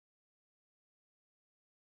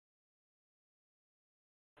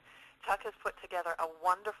Chuck has put together a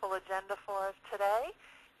wonderful agenda for us today,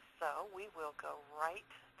 so we will go right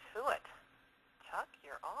to it. Chuck,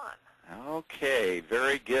 you're on. Okay,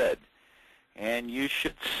 very good. And you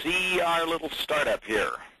should see our little startup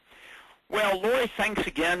here. Well, Lori, thanks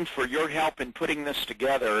again for your help in putting this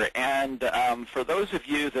together. And for those of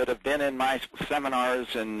you that have been in my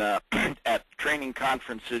seminars and at training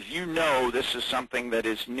conferences, you know this is something that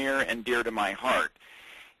is near and dear to my heart.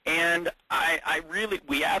 And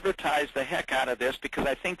we advertise the heck out of this because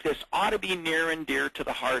I think this ought to be near and dear to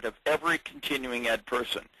the heart of every continuing ed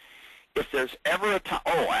person. If there's ever a time,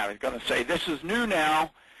 I was going to say, this is new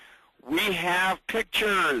now. We have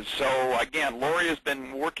pictures. So again, Lori has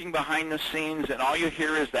been working behind the scenes, and all you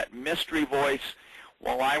hear is that mystery voice.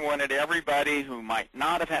 Well, I wanted everybody who might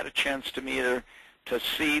not have had a chance to meet her to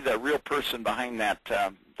see the real person behind that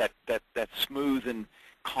that smooth and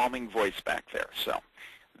calming voice back there. So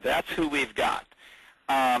that's who we've got.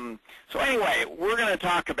 So anyway, we're going to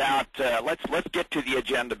talk about, let's get to the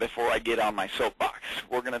agenda before I get on my soapbox.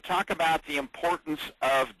 We're going to talk about the importance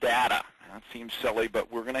of data. That seems silly, but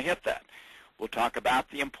we're going to hit that. We'll talk about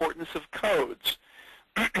the importance of codes.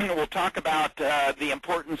 We'll talk about the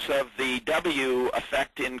importance of the W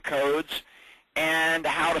effect in codes and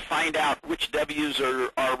how to find out which W's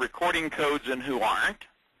are recording codes and who aren't.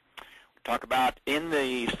 Talk about in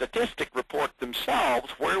the statistic report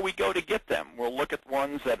themselves where we go to get them. We'll look at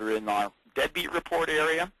ones that are in our deadbeat report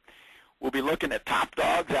area. We'll be looking at top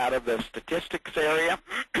dogs out of the statistics area,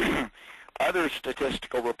 other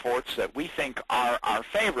statistical reports that we think are our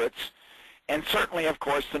favorites, and certainly, of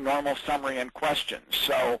course, the normal summary and questions.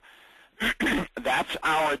 So that's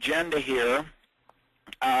our agenda here.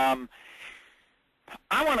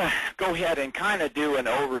 I want to go ahead and kind of do an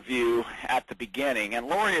overview at the beginning, and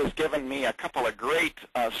Lori has given me a couple of great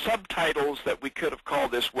subtitles that we could have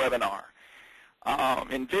called this webinar.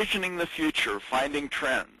 Envisioning the future, finding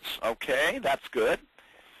trends. Okay, that's good.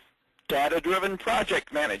 Data-driven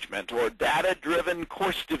project management or data-driven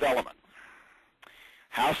course development.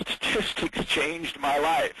 How statistics changed my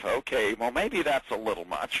life. Okay, well maybe that's a little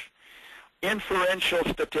much. Inferential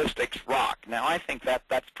statistics rock. Now I think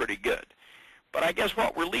that's pretty good. But I guess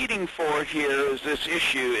what we're leading for here is this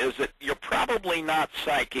issue is that you're probably not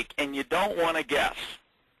psychic and you don't want to guess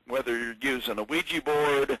whether you're using a Ouija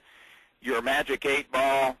board, your magic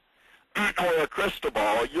 8-ball, or a crystal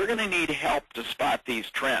ball. You're going to need help to spot these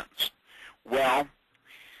trends. Well,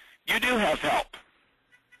 you do have help.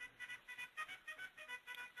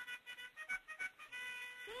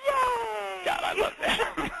 Yay! God, I love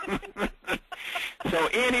that. So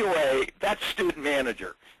anyway, that's student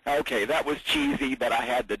manager. Okay, that was cheesy, but I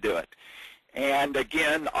had to do it. And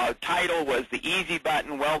again, our title was the easy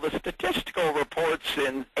button. Well, the statistical reports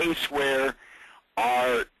in ACEware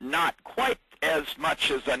are not quite as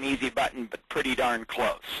much as an easy button, but pretty darn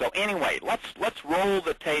close. So anyway, let's roll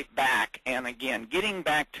the tape back. And again, getting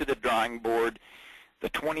back to the drawing board, the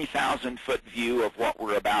 20,000-foot view of what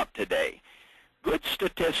we're about today. Good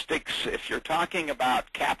statistics, if you're talking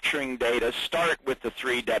about capturing data, start with the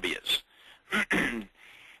 3 W's.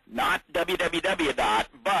 Not www.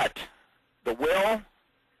 But the will,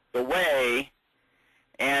 the way,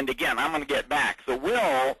 and again, I'm going to get back. The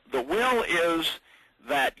will is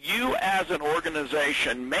that you as an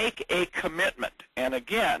organization make a commitment. And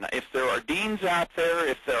again, if there are deans out there,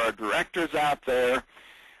 if there are directors out there,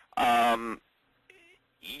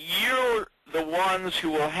 you're the ones who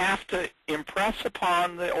will have to impress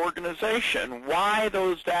upon the organization why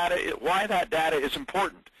that data is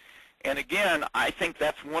important. And again, I think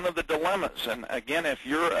that's one of the dilemmas. And again, if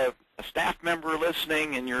you're a staff member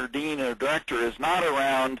listening and your dean or director is not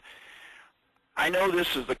around, I know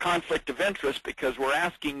this is a conflict of interest because we're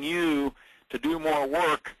asking you to do more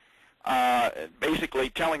work, basically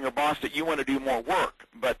telling your boss that you want to do more work.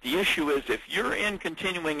 But the issue is if you're in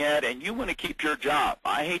continuing ed and you want to keep your job,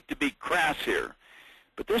 I hate to be crass here,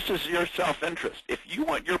 but this is your self-interest. If you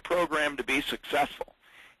want your program to be successful,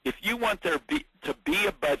 if you want there to be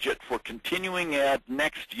a budget for continuing ed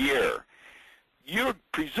next year, you're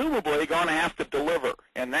presumably going to have to deliver.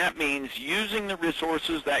 And that means using the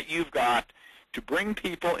resources that you've got to bring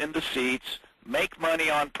people into seats, make money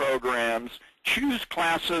on programs, choose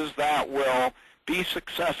classes that will be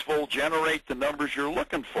successful, generate the numbers you're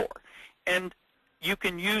looking for. And you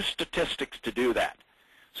can use statistics to do that.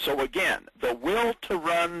 So again, the will to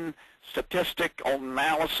run statistical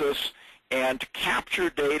analysis and to capture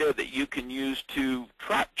data that you can use to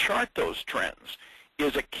chart those trends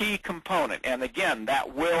is a key component. And again,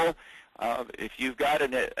 that will, if you've got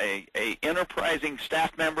an enterprising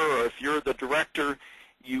staff member or if you're the director,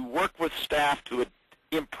 you work with staff to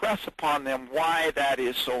impress upon them why that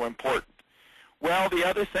is so important. Well, the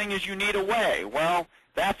other thing is you need a way. Well,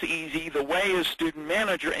 that's easy. The way is student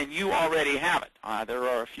manager, and you already have it. There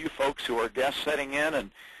are a few folks who are guest setting in,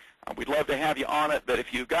 and we'd love to have you on it, but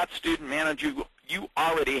if you've got student manager, you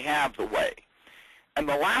already have the way. And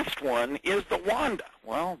the last one is the Wanda.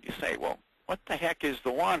 Well, you say, well, what the heck is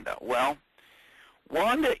the Wanda? Well,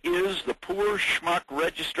 Wanda is the poor schmuck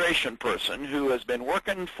registration person who has been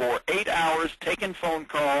working for 8 hours taking phone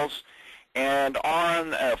calls, and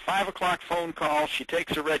on a 5 o'clock phone call, she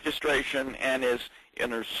takes a registration and is,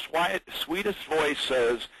 in her sweetest voice,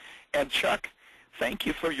 says, "And Chuck, thank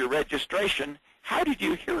you for your registration. How did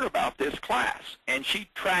you hear about this class?" And she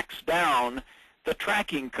tracks down the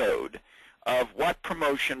tracking code of what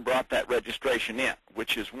promotion brought that registration in,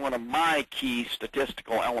 which is one of my key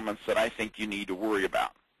statistical elements that I think you need to worry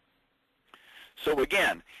about. So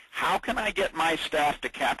again, how can I get my staff to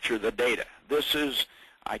capture the data? This is,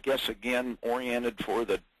 I guess, again, oriented for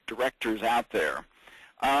the directors out there.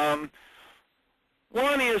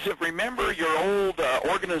 One is, remember your old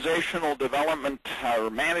organizational development or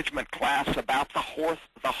management class about the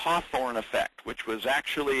Hawthorne effect, which was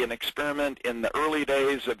actually an experiment in the early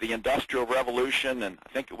days of the Industrial Revolution, and I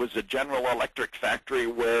think it was a General Electric factory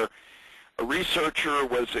where a researcher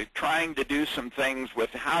was trying to do some things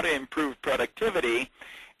with how to improve productivity,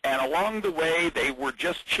 and along the way they were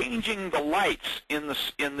just changing the lights in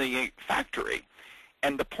the factory.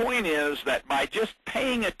 And the point is that by just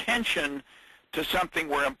paying attention to something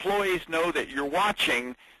where employees know that you're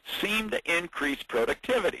watching seem to increase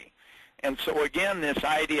productivity. And so again, this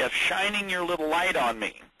idea of shining your little light on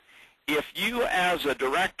me. If you as a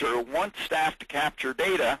director want staff to capture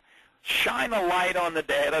data, shine a light on the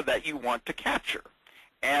data that you want to capture.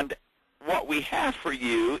 And what we have for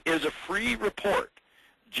you is a free report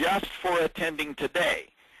just for attending today,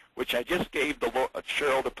 which I just gave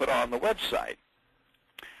Cheryl to put on the website.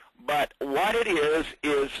 But what it is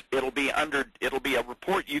it'll be a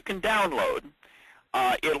report you can download.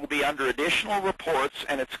 It'll be under additional reports,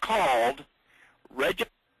 and it's called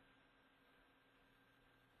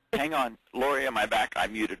Hang on, Lori, am I back? I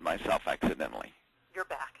muted myself accidentally. You're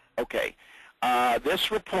back. Okay.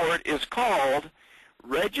 This report is called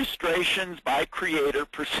Registrations by Creator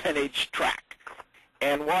Percentage Track.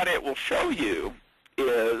 And what it will show you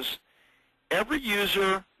is every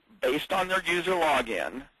user, based on their user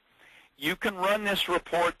login, you can run this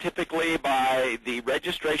report typically by the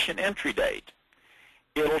registration entry date.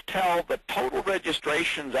 It'll tell the total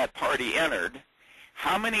registrations that party entered,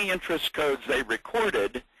 how many interest codes they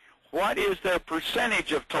recorded, what is their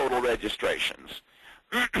percentage of total registrations.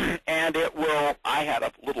 And it will, I had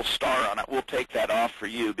a little star on it. We'll take that off for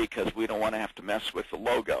you because we don't want to have to mess with the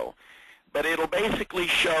logo. But it'll basically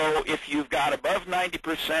show if you've got above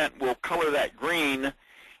 90%, we'll color that green.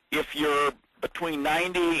 If you're between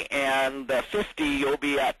 90 and 50, you'll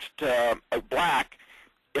be at black.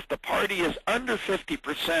 If the party is under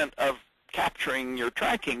 50% of capturing your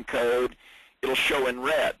tracking code, it'll show in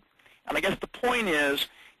red. And I guess the point is,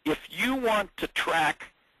 if you want to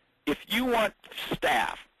track, if you want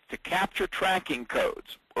staff to capture tracking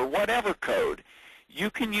codes or whatever code,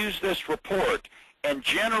 you can use this report and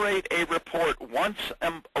generate a report once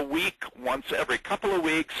a week, once every couple of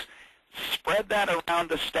weeks. Spread that around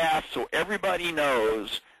to staff so everybody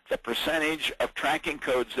knows the percentage of tracking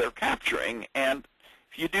codes they're capturing. And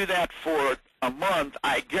if you do that for a month,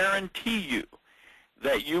 I guarantee you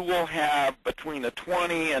that you will have between a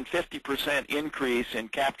 20 and 50% increase in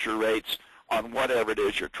capture rates on whatever it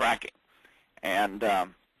is you're tracking. And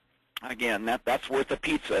again, that's worth a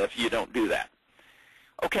pizza if you don't do that.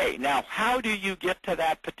 Okay, now how do you get to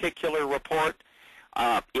that particular report?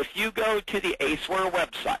 If you go to the ACEware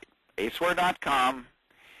website, ACEware.com,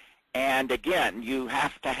 and again, you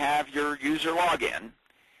have to have your user login.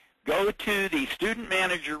 Go to the Student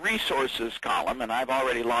Manager Resources column, and I've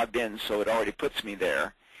already logged in, so it already puts me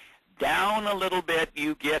there. Down a little bit,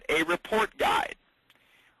 you get a report guide.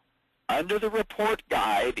 Under the report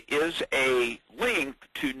guide is a link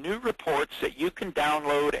to new reports that you can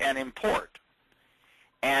download and import.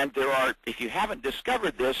 And there are, if you haven't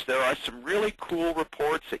discovered this, there are some really cool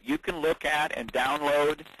reports that you can look at and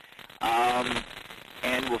download.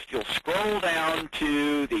 And if you'll scroll down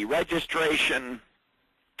to the registration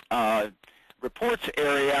reports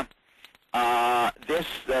area,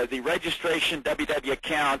 the registration WW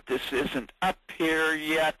account, this isn't up here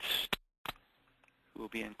yet. We'll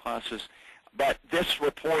be in classes, but this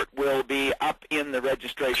report will be up in the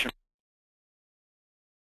registration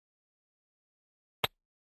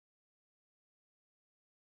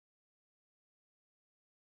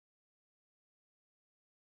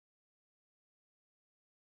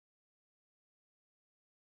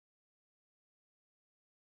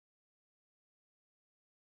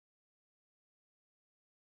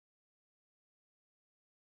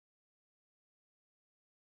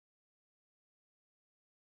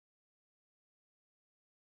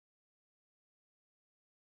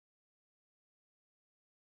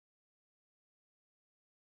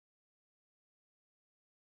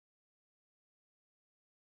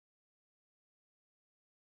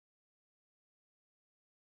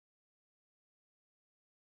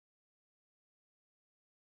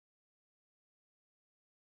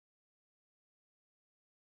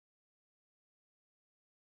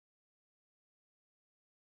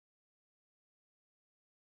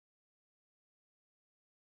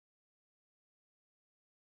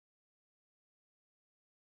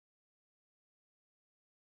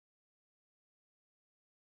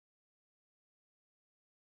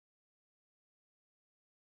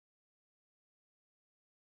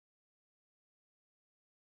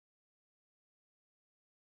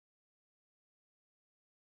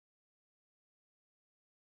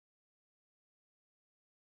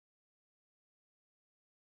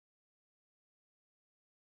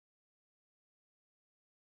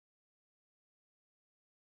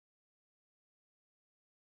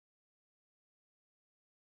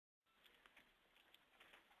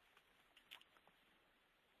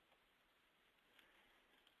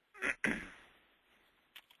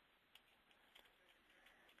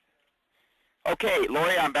Okay,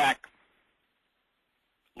 Lori, I'm back.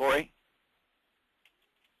 Lori?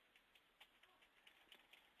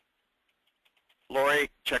 Lori,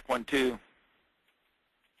 check 1, 2.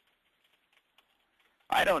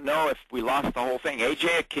 I don't know if we lost the whole thing.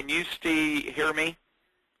 AJ, can you hear me?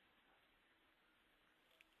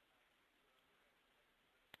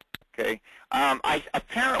 Okay. I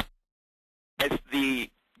apparently, as the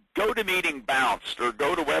GoToMeeting bounced or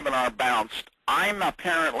GoToWebinar bounced, I'm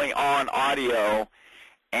apparently on audio,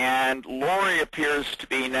 and Lori appears to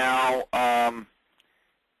be now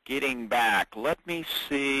getting back. Let me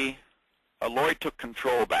see. Lori took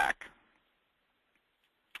control back.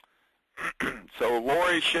 So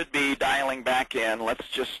Lori should be dialing back in. Let's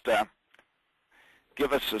just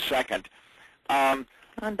give us a second. I'm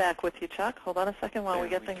back with you, Chuck. Hold on a second while we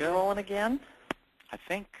get things rolling again. I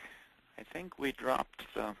think we dropped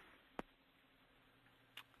the...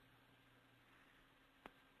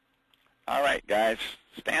 All right, guys,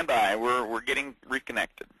 stand by. We're getting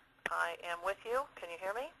reconnected. I am with you. Can you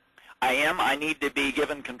hear me? I am. I need to be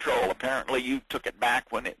given control. Apparently, you took it back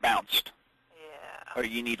when it bounced. Yeah. Or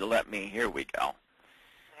you need to let me. Here we go.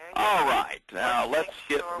 There you go. All right. Now let's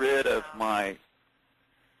get rid of my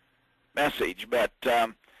message. But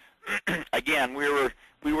again,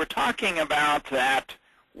 we were talking about that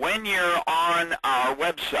when you're on our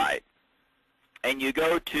website and you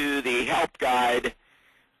go to the help guide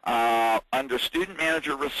under Student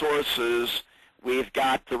Manager Resources, we've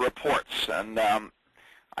got the reports, and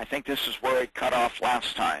I think this is where it cut off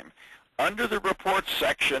last time. Under the reports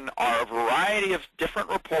section are a variety of different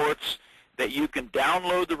reports that you can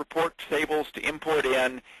download the report tables to import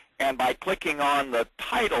in, and by clicking on the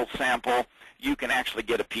title sample, you can actually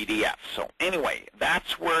get a PDF. So anyway,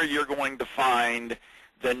 that's where you're going to find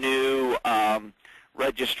the new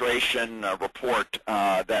registration report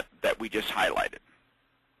that we just highlighted.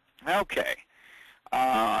 Okay,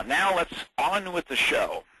 now let's on with the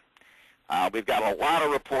show. We've got a lot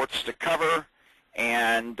of reports to cover,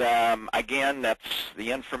 and again, that's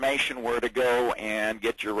the information where to go and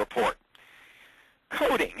get your report.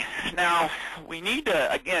 Coding. Now, we need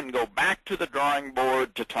to, again, go back to the drawing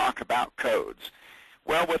board to talk about codes.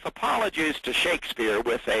 Well, with apologies to Shakespeare,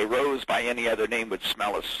 with a rose by any other name would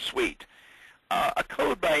smell as sweet, a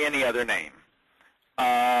code by any other name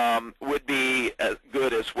would be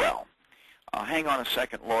good as well. Hang on a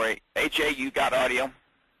second, Lori. AJ, you got audio?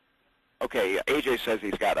 Okay, AJ says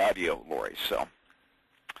he's got audio, Lori, so.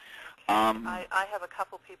 I have a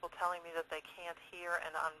couple people telling me that they can't hear,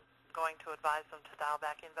 and I'm going to advise them to dial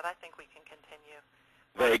back in, but I think we can continue.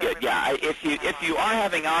 Very good. Yeah, if you are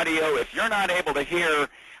having audio, if you're not able to hear,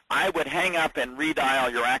 I would hang up and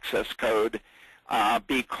redial your access code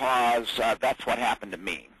because that's what happened to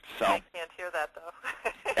me. So. I can't hear that,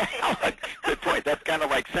 though. Good point. That's kind of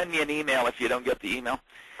like send me an email if you don't get the email.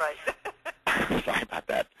 Right. Sorry about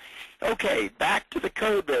that. Okay, back to the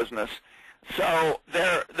code business. So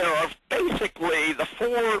there are basically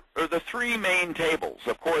the three main tables.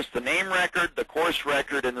 Of course, the name record, the course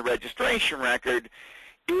record, and the registration record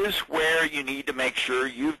is where you need to make sure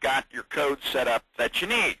you've got your code set up that you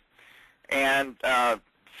need. And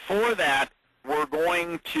for that, we're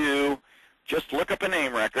going to just look up a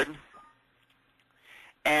name record.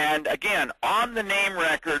 And again, on the name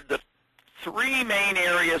record, the three main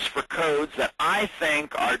areas for codes that I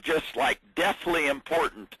think are just like deathly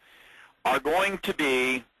important are going to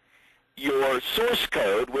be your source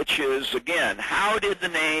code, which is, again, how did the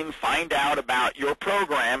name find out about your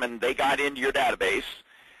program and they got into your database.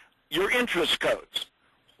 Your interest codes.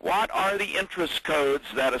 What are the interest codes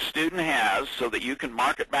that a student has so that you can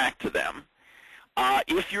mark it back to them?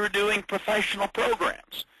 If you're doing professional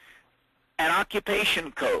programs, an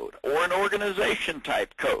occupation code or an organization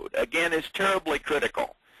type code, again, is terribly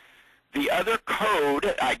critical. The other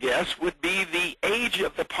code, I guess, would be the age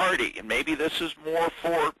of the party, and maybe this is more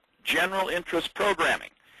for general interest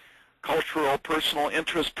programming, cultural, personal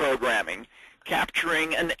interest programming,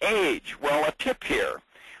 capturing an age. Well, a tip here,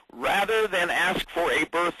 rather than ask for a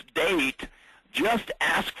birth date, just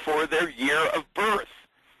ask for their year of birth.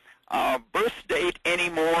 Birth date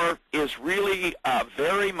anymore is really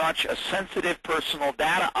very much a sensitive personal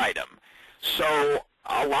data item. So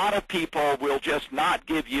a lot of people will just not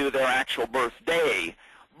give you their actual birthday,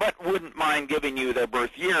 but wouldn't mind giving you their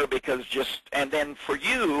birth year because and then for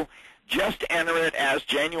you, just enter it as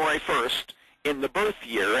January 1st in the birth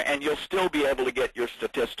year, and you'll still be able to get your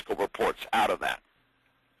statistical reports out of that.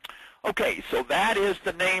 Okay, so that is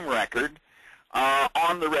the name record.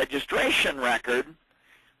 On the registration record,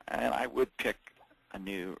 and I would pick a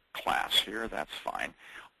new class here, that's fine.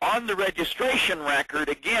 On the registration record,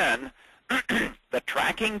 again, The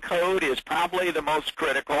tracking code is probably the most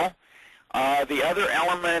critical. The other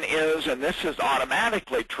element is, and this is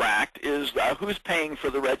automatically tracked, is who's paying for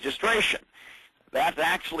the registration. That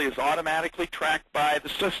actually is automatically tracked by the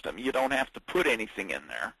system. You don't have to put anything in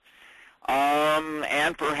there.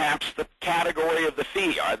 And perhaps the category of the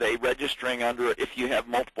fee. Are they registering under, if you have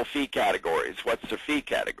multiple fee categories, what's the fee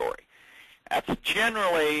category? That's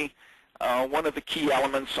generally one of the key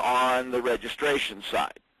elements on the registration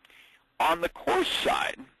side. On the course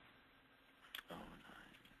side,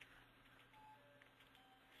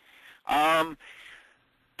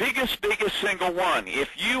 biggest single one, if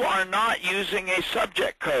you are not using a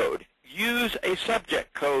subject code, use a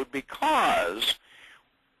subject code, because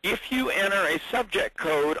if you enter a subject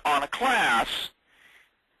code on a class,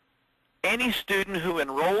 any student who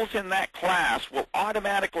enrolls in that class will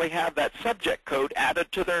automatically have that subject code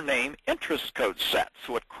added to their name interest code set,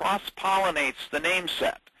 so it cross-pollinates the name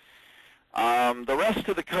set. The rest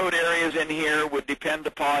of the code areas in here would depend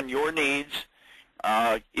upon your needs.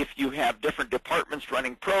 If you have different departments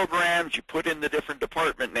running programs, you put in the different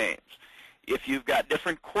department names. If you've got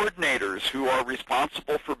different coordinators who are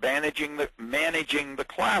responsible for managing the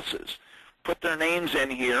classes, put their names in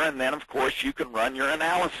here, and then, of course, you can run your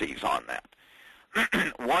analyses on that.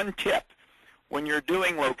 One tip, when you're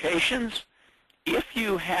doing locations, if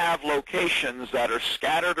you have locations that are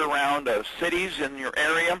scattered around cities in your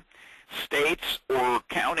area, states or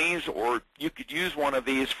counties, or you could use one of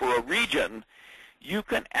these for a region, you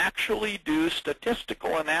can actually do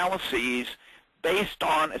statistical analyses based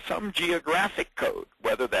on some geographic code,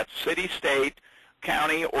 whether that's city, state,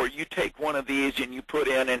 county, or you take one of these and you put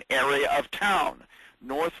in an area of town,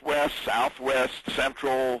 northwest, southwest,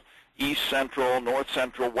 central, east central, north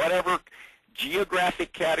central, whatever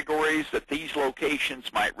geographic categories that these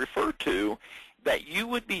locations might refer to that you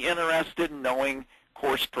would be interested in knowing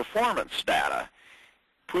course performance data.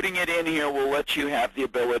 Putting it in here will let you have the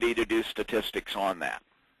ability to do statistics on that.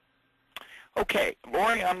 Okay,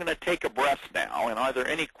 Lori, I'm going to take a breath now, and are there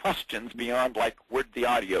any questions beyond, like, where'd the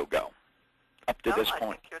audio go up to this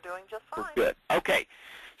point? I think you're doing just fine. Good. Okay,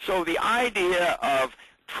 so the idea of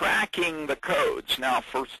tracking the codes. Now,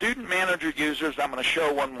 for student manager users, I'm going to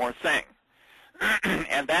show one more thing,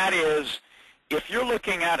 and that is, if you're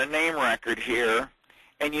looking at a name record here,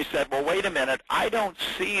 and you said, well, wait a minute, I don't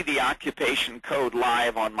see the occupation code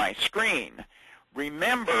live on my screen.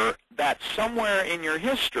 Remember that somewhere in your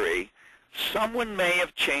history, someone may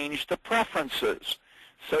have changed the preferences.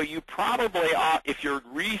 So you probably, if you're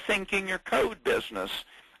rethinking your code business,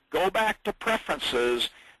 go back to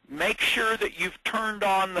preferences, make sure that you've turned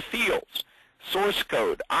on the fields, source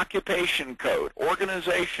code, occupation code,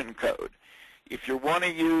 organization code. If you want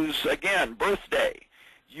to use, again, birthday,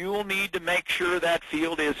 you'll need to make sure that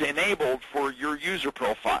field is enabled for your user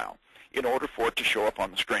profile in order for it to show up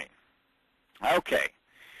on the screen. Okay,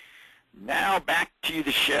 now back to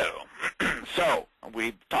the show. So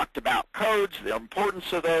we talked about codes, the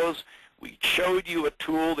importance of those. We showed you a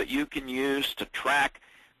tool that you can use to track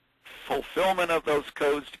fulfillment of those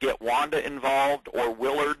codes to get Wanda involved, or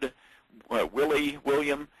William.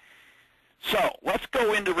 So let's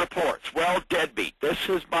go into reports. Well, deadbeat. This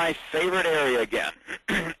is my favorite area again.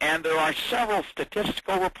 And there are several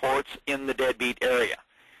statistical reports in the deadbeat area.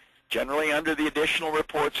 Generally under the additional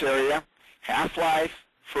reports area, half-life,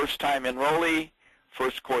 first-time enrollee,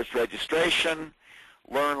 first course registration,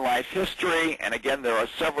 learn life history, and again there are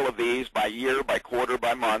several of these by year, by quarter,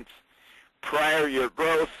 by month, prior year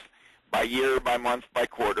growth, by year, by month, by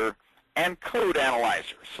quarter, and code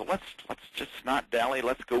analyzer. So let's just not dally,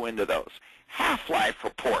 let's go into those. Half-life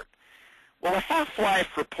report. Well, a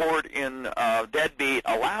half-life report in Deadbeat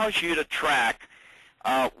allows you to track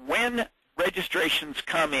when registrations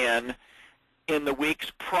come in the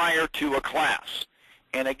weeks prior to a class.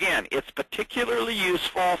 And again, it's particularly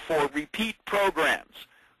useful for repeat programs,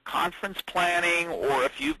 conference planning, or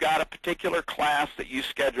if you've got a particular class that you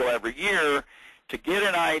schedule every year, to get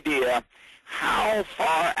an idea how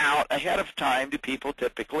far out ahead of time do people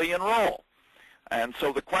typically enroll. And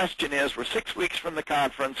so the question is, we're 6 weeks from the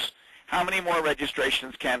conference, how many more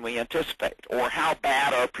registrations can we anticipate, or how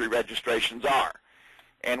bad our pre-registrations are?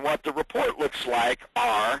 And what the report looks like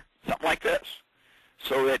are something like this.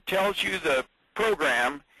 So it tells you the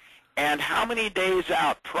program and how many days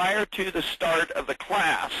out prior to the start of the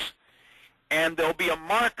class, and there'll be a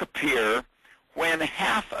mark appear when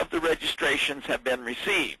half of the registrations have been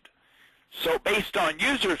received. So based on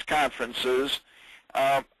users' conferences,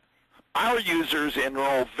 our users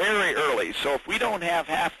enroll very early. So if we don't have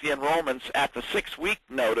half the enrollments at the 6-week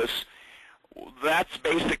notice, that's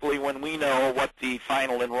basically when we know what the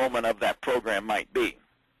final enrollment of that program might be.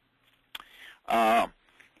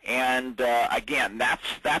 Again,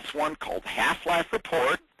 that's one called Half-Life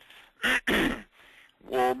Report.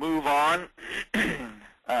 We'll move on.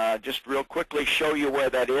 Just real quickly show you where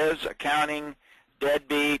that is, accounting,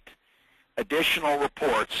 deadbeat, additional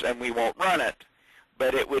reports, and we won't run it,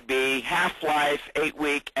 but it would be half-life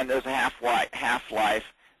 8-week, and there's a half-life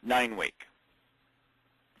 9-week.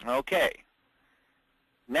 Okay.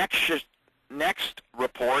 Next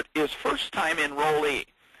report is first-time enrollee.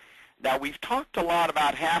 Now, we've talked a lot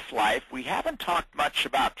about half-life. We haven't talked much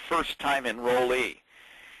about first-time enrollee.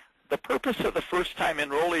 The purpose of the first-time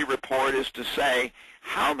enrollee report is to say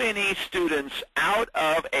how many students out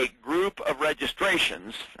of a group of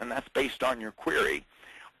registrations, and that's based on your query,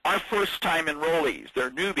 are first-time enrollees. They're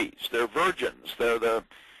newbies. They're virgins.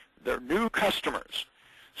 They're new customers.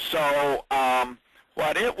 So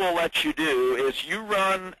what it will let you do is you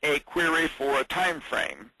run a query for a time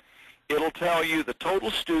frame. It'll tell you the total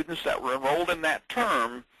students that were enrolled in that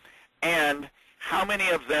term and how many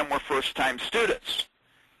of them were first-time students.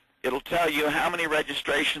 It'll tell you how many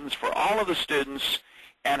registrations for all of the students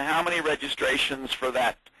and how many registrations for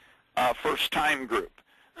that first-time group.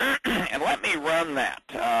 And let me run that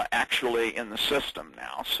actually in the system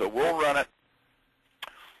now. So we'll run it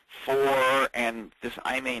for, and this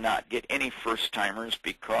I may not get any first-timers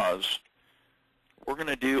because we're going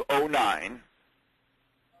to do 09.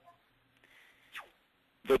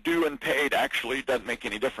 The due and paid actually doesn't make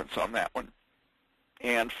any difference on that one.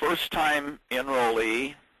 And first-time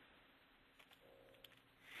enrollee.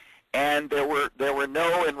 And there were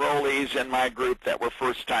no enrollees in my group that were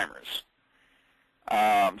first-timers.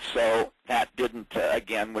 So that didn't,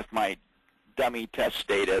 again, with my dummy test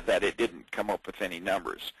data, that it didn't come up with any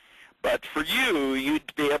numbers. But for you,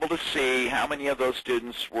 you'd be able to see how many of those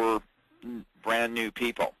students were brand new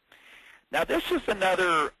people. Now, this is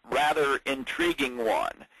another rather intriguing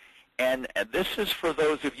one. And this is for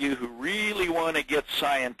those of you who really want to get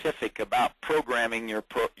scientific about programming your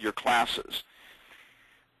classes.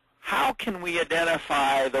 How can we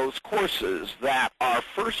identify those courses that are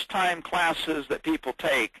first-time classes that people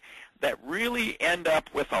take that really end up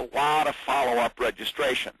with a lot of follow-up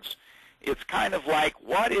registrations? It's kind of like,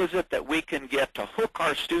 what is it that we can get to hook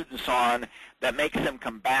our students on that makes them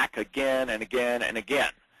come back again and again and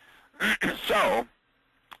again? So,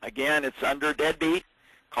 again, it's under deadbeat,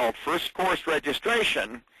 called first course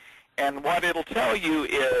registration, and what it'll tell you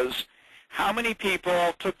is how many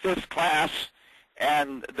people took this class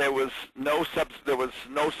and there was no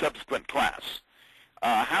subsequent class.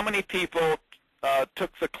 How many people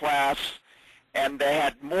took the class and they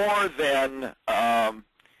had more than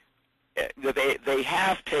they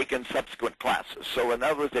have taken subsequent classes. So in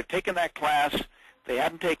other words, they've taken that class, they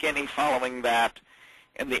haven't taken any following that,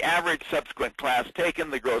 and the average subsequent class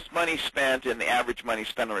taken, the gross money spent, and the average money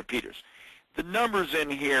spent on repeaters. The numbers in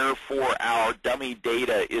here for our dummy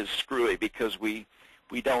data is screwy because we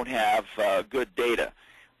don't have good data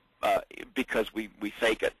because we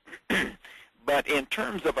fake it. But in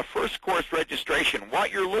terms of a first course registration,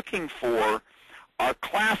 what you're looking for are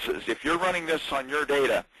classes. If you're running this on your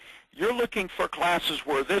data, you're looking for classes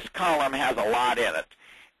where this column has a lot in it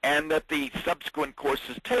and that the subsequent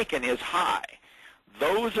courses taken is high.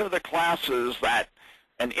 Those are the classes that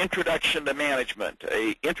an introduction to management,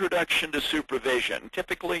 an introduction to supervision,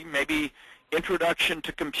 typically maybe introduction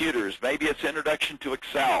to computers, maybe it's introduction to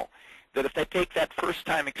Excel, that if they take that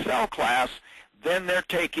first-time Excel class, then they're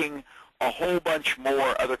taking a whole bunch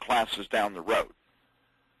more other classes down the road.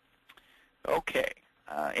 Okay.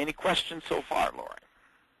 Any questions so far, Lori?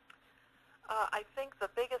 I think the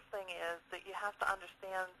biggest thing is that you have to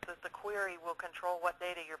understand that the query will control what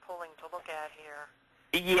data you're pulling to look at here.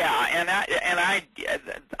 Yeah,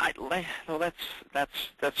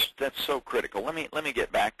 that's so critical. Let me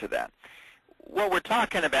get back to that. What we're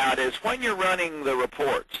talking about is when you're running the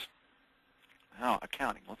reports. Oh,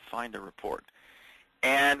 accounting. Let's find a report,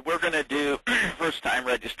 and we're going to do first-time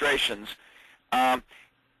registrations.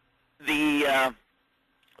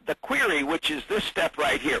 The query, which is this step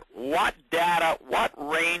right here, what data, what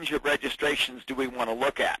range of registrations do we want to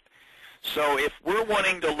look at? So if we're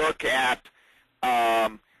wanting to look at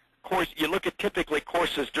you look at typically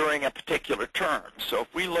courses during a particular term. So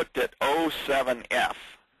if we looked at 07F,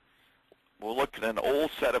 we'll look at an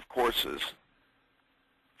old set of courses,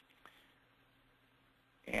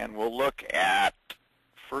 and we'll look at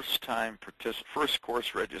first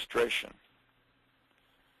course registration.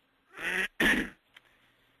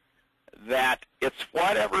 That it's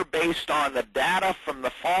whatever based on the data from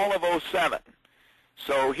the fall of 07.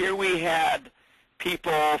 So here we had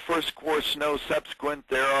people, first course, no subsequent.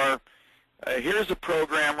 There are Here's a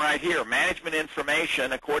program right here, management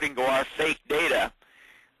information according to our fake data.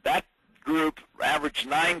 That group averaged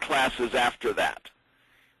 9 classes after that.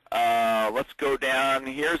 Let's go down.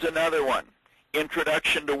 Here's another one,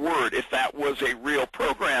 Introduction to Word. If that was a real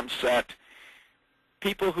program set,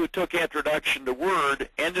 people who took Introduction to Word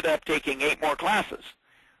ended up taking 8 more classes.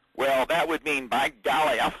 Well, that would mean, by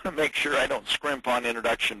golly, I want to make sure I don't scrimp on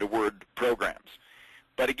Introduction to Word programs.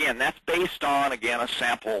 But again, that's based on, again, a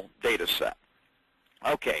sample data set.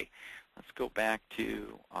 Okay, let's go back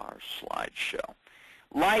to our slideshow.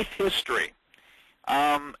 Life history.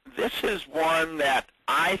 This is one that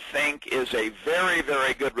I think is a very,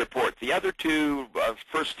 very good report. The other two,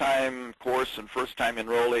 first-time course and first-time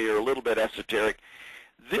enrollee, are a little bit esoteric.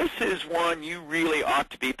 This is one you really ought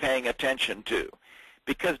to be paying attention to,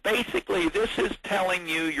 because basically this is telling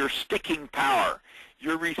you your sticking power,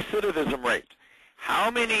 your recidivism rate.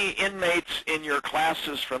 How many inmates in your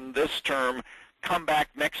classes from this term come back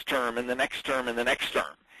next term and the next term and the next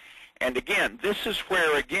term? And again, this is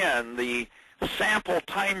where, again, the sample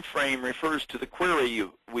time frame refers to the query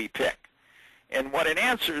we pick. And what it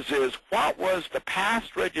answers is, what was the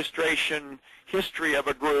past registration history of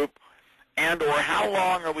a group, and or how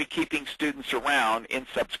long are we keeping students around in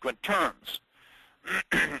subsequent terms?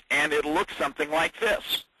 And it'll look something like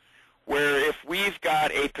this, where if we've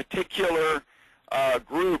got a particular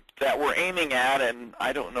group that we're aiming at, and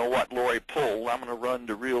I don't know what Lori pulled, I'm going to run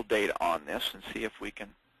the real data on this and see if we can.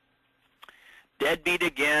 Deadbeat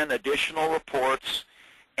again, additional reports,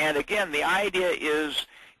 and again, the idea is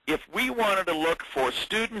if we wanted to look for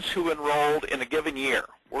students who enrolled in a given year,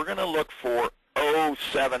 we're going to look for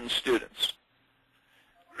 07 students.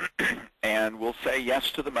 And we'll say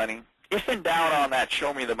yes to the money. If in doubt on that,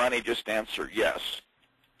 show me the money, just answer yes.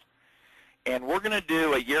 And we're going to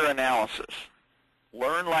do a year analysis.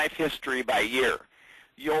 Learn life history by year.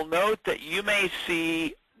 You'll note that you may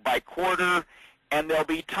see by quarter, and there'll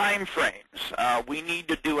be time frames. We need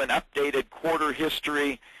to do an updated quarter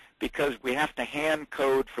history because we have to hand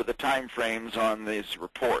code for the time frames on these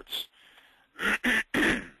reports.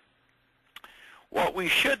 What we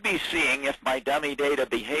should be seeing, if my dummy data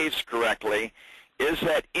behaves correctly, is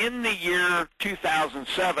that in the year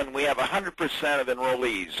 2007, we have 100% of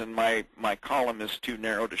enrollees, and my column is too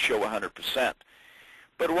narrow to show 100%.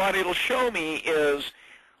 But what it'll show me is,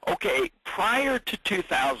 okay, prior to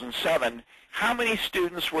 2007, how many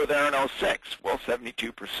students were there in 06? Well,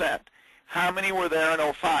 72%. How many were there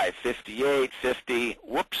in 05? 58, 50.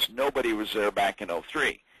 Whoops, nobody was there back in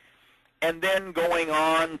 03. And then going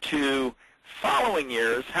on to following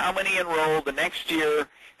years, how many enrolled the next year?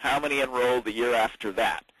 How many enrolled the year after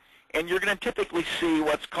that? And you're going to typically see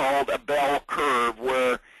what's called a bell curve,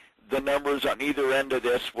 where the numbers on either end of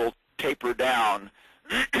this will taper down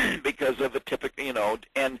because of a typical,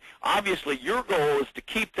 and obviously your goal is to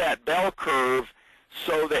keep that bell curve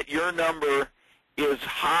so that your number is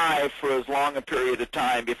high for as long a period of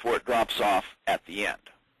time before it drops off at the end.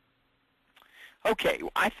 Okay,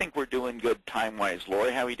 I think we're doing good time-wise.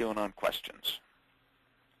 Lori, how are we doing on questions?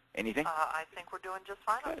 Anything? I think we're doing just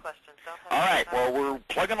fine on questions. All right, well, we're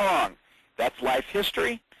plugging along. That's life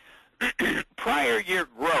history. Prior year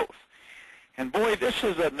growth. And boy, this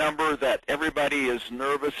is a number that everybody is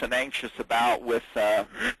nervous and anxious about with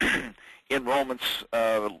enrollments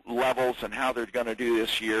levels and how they're going to do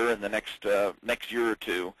this year and the next year or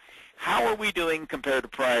two. How are we doing compared to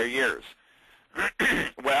prior years?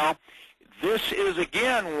 Well, this is,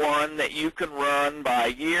 again, one that you can run by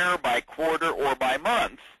year, by quarter, or by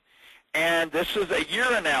month. And this is a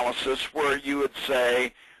year analysis where you would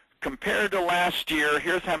say, compared to last year,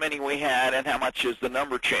 here's how many we had and how much is the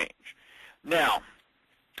number change. Now,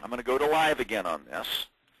 I'm going to go to live again on this.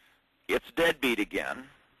 It's deadbeat again.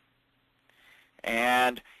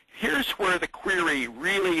 And here's where the query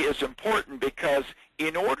really is important, because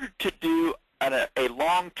in order to do a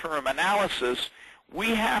long-term analysis,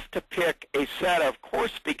 we have to pick a set of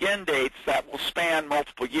course begin dates that will span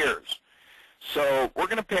multiple years. So we're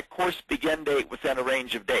going to pick course begin date within a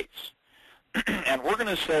range of dates. And we're going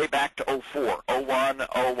to say back to 04, 01,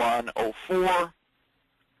 01, 04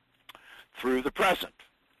 through the present.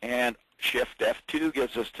 And Shift F2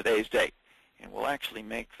 gives us today's date. And we'll actually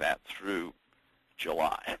make that through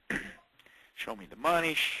July. Show me the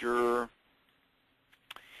money, sure.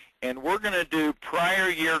 And we're going to do prior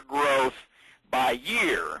year growth by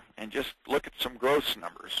year and just look at some gross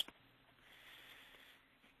numbers.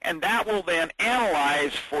 And that will then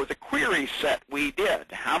analyze for the query set we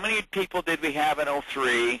did. How many people did we have in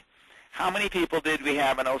 03? How many people did we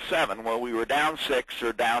have in 07? Well, we were down 6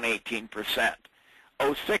 or down 18%.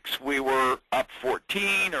 06, we were up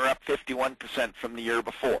 14 or up 51% from the year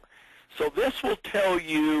before. So this will tell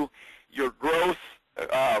you your growth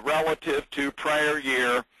relative to prior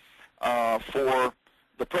year for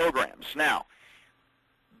the programs. Now,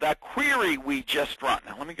 the query we just run,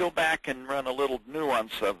 now let me go back and run a little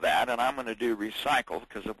nuance of that, and I'm going to do recycle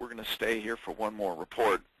because we're going to stay here for one more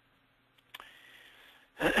report.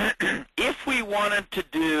 If we wanted to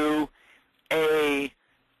do a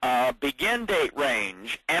begin date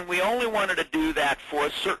range, and we only wanted to do that for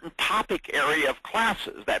a certain topic area of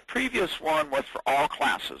classes, that previous one was for all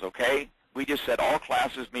classes, okay? We just said all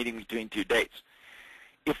classes meeting between 2 dates.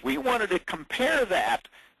 If we wanted to compare that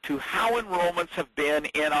to how enrollments have been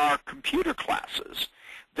in our computer classes,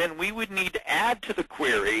 then we would need to add to the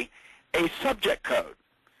query a subject code.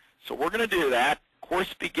 So we're going to do that.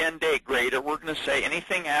 Course begin date grader, we're going to say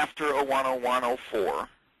anything after 01/01/04.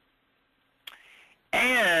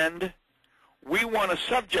 And we want a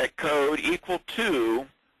subject code equal to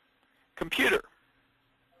computer.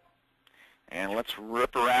 And let's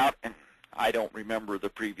rip her out. And I don't remember the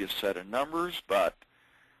previous set of numbers, but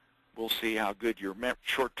we'll see how good your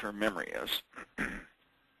short-term memory is.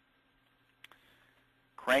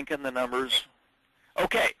 Cranking the numbers.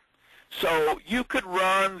 Okay, so you could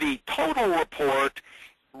run the total report,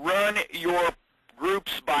 run your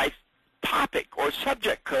groups by topic or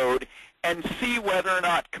subject code, and see whether or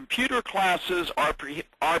not computer classes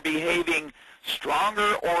are behaving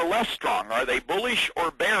stronger or less strong. Are they bullish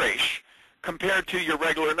or bearish compared to your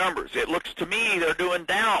regular numbers? It looks to me they're doing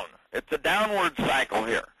down. It's a downward cycle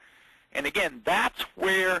here. And again, that's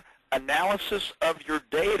where analysis of your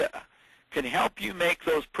data can help you make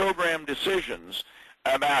those program decisions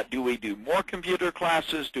about, do we do more computer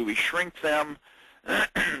classes? Do we shrink them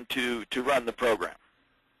to run the program?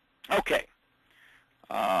 Okay.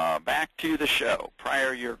 Back to the show.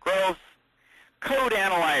 Prior year growth, code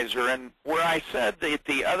analyzer, and where I said that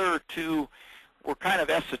the other two were kind of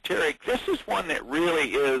esoteric, this is one that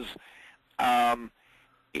really is,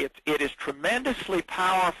 it is tremendously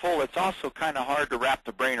powerful. It's also kind of hard to wrap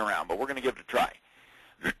the brain around, but we're going to give it a try.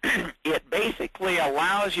 It basically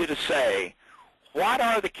allows you to say, what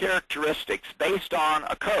are the characteristics based on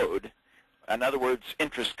a code, in other words,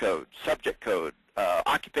 interest code, subject code,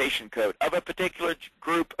 occupation code of a particular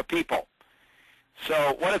group of people.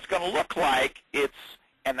 So what it's going to look like,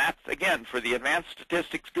 and that's, again, for the advanced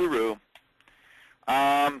statistics guru,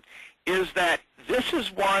 is that this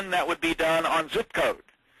is one that would be done on zip code.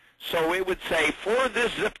 So it would say, for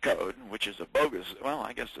this zip code, which is a bogus, well,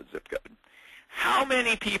 I guess it's zip code, how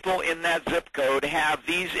many people in that zip code have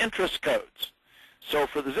these interest codes? So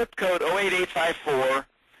for the zip code 08854,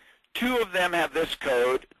 2 of them have this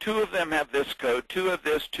code, 2 of them have this code, 2 of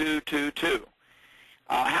this, 2, 2, 2.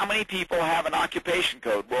 How many people have an occupation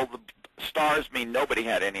code? Well, the stars mean nobody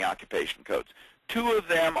had any occupation codes. 2 of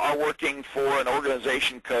them are working for an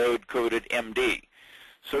organization code coded MD.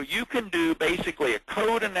 So you can do basically a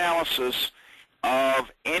code analysis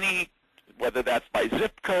of any, whether that's by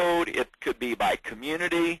zip code, it could be by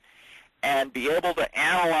community, and be able to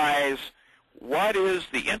analyze what is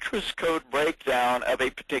the interest code breakdown of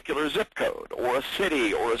a particular zip code, or a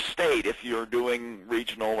city, or a state, if you're doing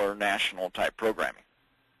regional or national type programming.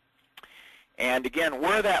 And again,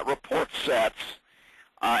 where that report sets,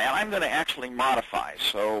 and I'm going to actually modify,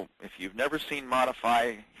 so if you've never seen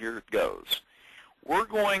modify, here it goes. We're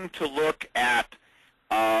going to look at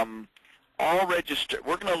all registered,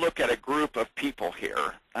 we're going to look at a group of people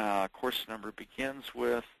here. Course number begins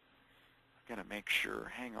with, I've got to make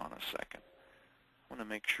sure, hang on a second. I want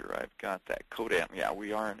to make sure I've got that code. Yeah,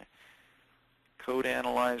 we are in code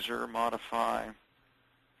analyzer, modify.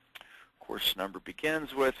 Course number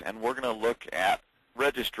begins with, and we're going to look at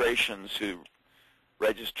registrations who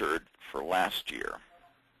registered for last year.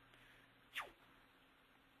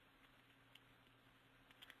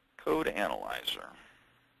 Code analyzer.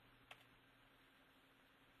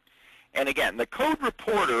 And again, the code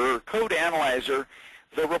reporter or code analyzer,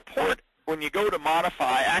 the report, when you go to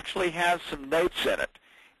modify, actually has some notes in it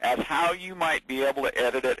as how you might be able to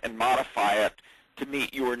edit it and modify it to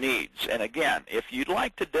meet your needs. And again, if you'd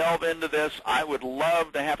like to delve into this, I would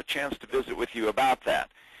love to have a chance to visit with you about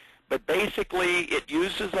that. But basically, it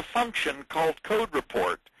uses a function called code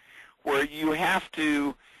report, where you have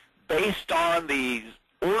to, based on the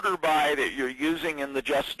order by that you're using in the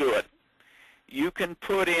Just Do It, you can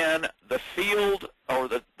put in the field or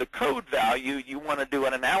the code value you want to do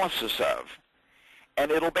an analysis of. And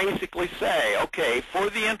it'll basically say, okay, for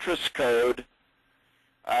the interest code,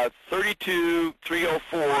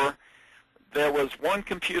 32304, there was 1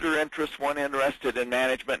 computer interest, 1 interested in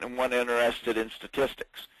management, and 1 interested in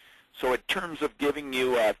statistics. So in terms of giving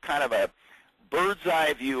you a kind of a bird's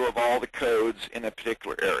eye view of all the codes in a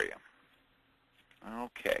particular area.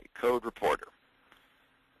 Okay, code reporter.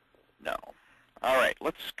 No. All right,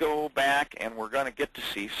 let's go back, and we're going to get to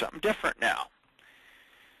see something different now.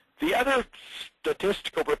 The other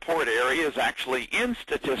statistical report area is actually in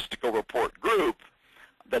statistical report group,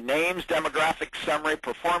 the names, demographic summary,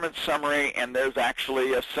 performance summary, and there's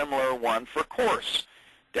actually a similar one for course,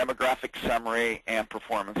 demographic summary and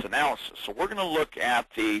performance analysis. So we're going to look at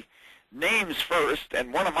the names first,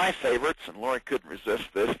 and one of my favorites, and Lori couldn't resist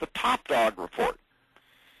this, the top dog report.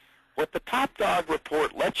 What the top dog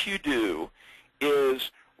report lets you do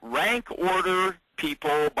is rank order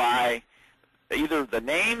people by either the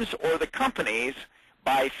names or the companies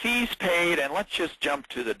by fees paid, and let's just jump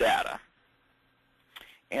to the data.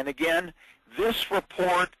 And again, this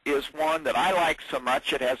report is one that I like so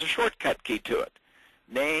much it has a shortcut key to it.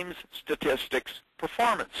 Names, statistics,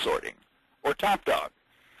 performance sorting, or top dog.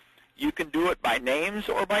 You can do it by names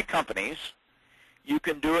or by companies. You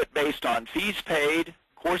can do it based on fees paid,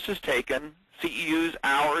 courses taken, CEUs,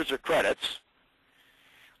 hours, or credits.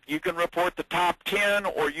 You can report the top 10,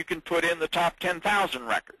 or you can put in the top 10,000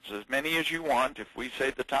 records, as many as you want, if we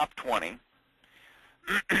say the top 20.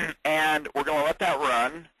 And we're going to let that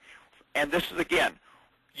run. And this is, again,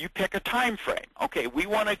 you pick a time frame. Okay, we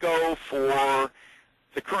want to go for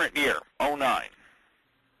the current year, 09.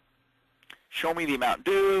 Show me the amount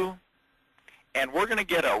due, and we're going to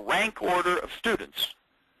get a rank order of students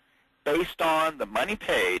based on the money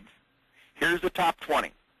paid. Here's the top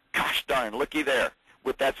 20. Gosh darn, looky there.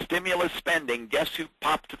 With that stimulus spending, guess who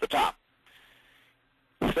popped to the top?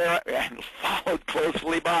 Sarah, and followed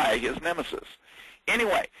closely by his nemesis.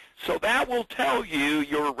 Anyway, so that will tell you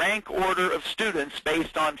your rank order of students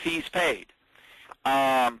based on fees paid.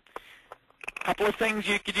 Couple of things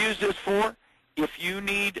you could use this for. If you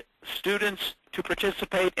need students to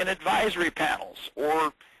participate in advisory panels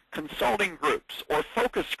or consulting groups or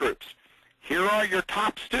focus groups, here are your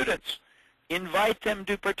top students. Invite them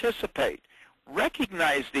to participate.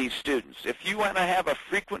 Recognize these students. If you want to have a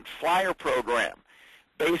frequent flyer program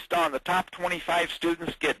based on the top 25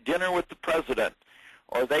 students get dinner with the president,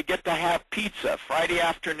 or they get to have pizza Friday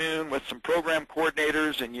afternoon with some program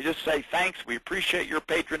coordinators, and you just say, thanks, we appreciate your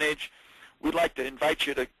patronage. We'd like to invite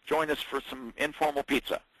you to join us for some informal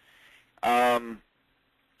pizza. Back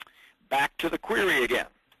to the query again.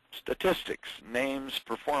 Statistics, names,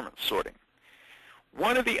 performance sorting.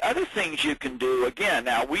 One of the other things you can do, again,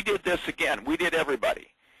 now we did this again, we did everybody.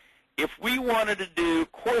 If we wanted to do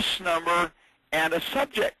course number and a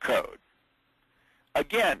subject code,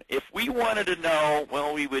 again, if we wanted to know,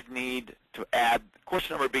 well, we would need to add course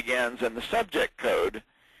number begins and the subject code.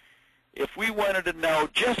 If we wanted to know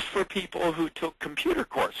just for people who took computer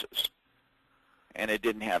courses, and it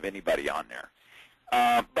didn't have anybody on there,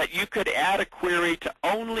 but you could add a query to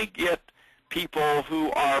only get people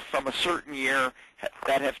who are from a certain year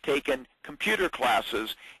that have taken computer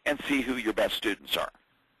classes and see who your best students are.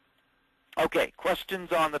 Okay,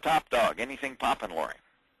 questions on the top dog? Anything popping, Lori?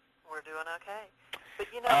 We're doing okay. But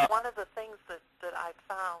you know, one of the things that I've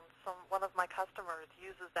found, one of my customers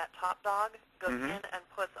uses that top dog, goes in and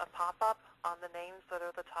puts a pop-up on the names that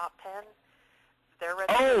are the top 10.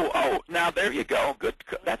 Now there you go. Good.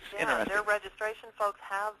 That's interesting. Their registration folks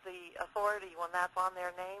have the authority when that's on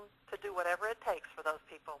their name to do whatever it takes for those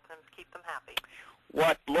people to keep them happy.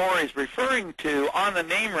 What Lori's referring to, on the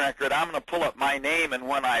name record, I'm going to pull up my name, and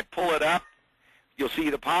when I pull it up, you'll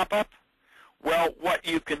see the pop-up. Well, what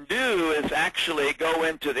you can do is actually go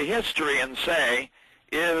into the history and say,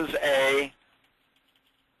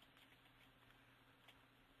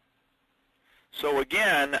 so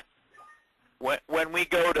again, when we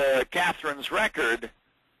go to Catherine's record,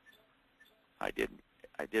 I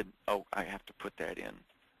have to put that in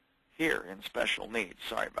here in special needs.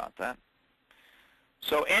 Sorry about that.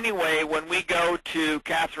 So anyway, when we go to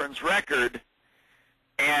Catherine's record,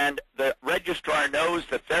 and the registrar knows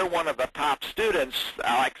that they're one of the top students,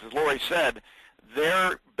 like Lori said,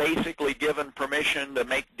 they're basically given permission to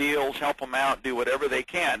make deals, help them out, do whatever they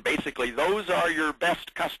can. Basically, those are your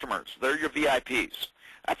best customers. They're your VIPs.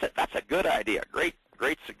 That's a good idea. Great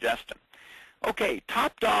suggestion. Okay,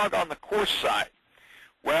 top dog on the course side.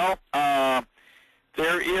 Well,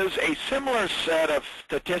 there is a similar set of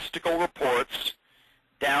statistical reports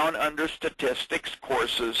down under statistics,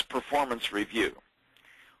 courses, performance review.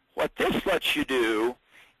 What this lets you do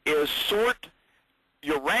is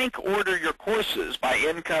rank order your courses by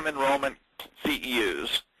income, enrollment,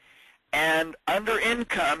 CEUs, and under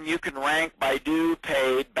income you can rank by due,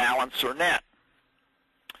 paid, balance, or net.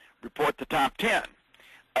 Report the top 10.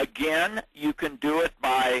 Again, you can do it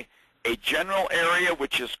by a general area,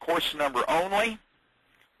 which is course number only.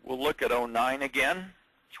 We'll look at 09 again.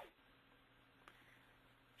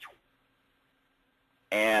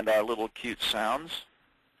 and our little cute sounds.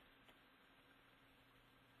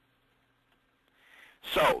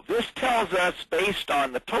 So this tells us, based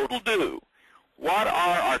on the total due, what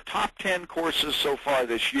are our top 10 courses so far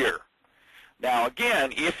this year. Now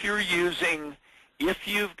again, if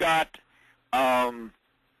you've got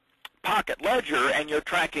Pocket Ledger and you're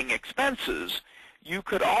tracking expenses, you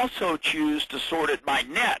could also choose to sort it by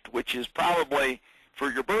net, which is probably,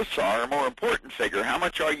 for your bursar, a more important figure. How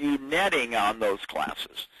much are you netting on those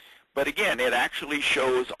classes? But again, it actually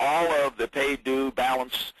shows all of the paid, due,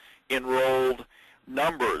 balance, enrolled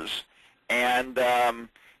numbers, and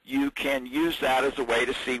you can use that as a way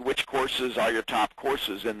to see which courses are your top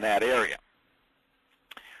courses in that area.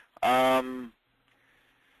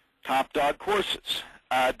 Top dog courses.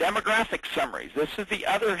 Demographic summaries. This is the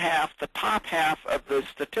other half, the top half of the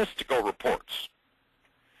statistical reports.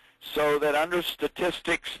 So that under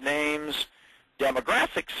statistics, names,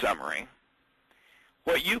 demographic summary,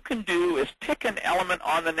 what you can do is pick an element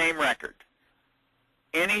on the name record.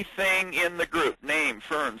 Anything in the group, name,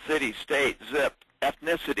 firm, city, state, zip,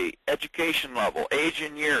 ethnicity, education level, age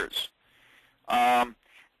in years,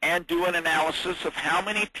 and do an analysis of how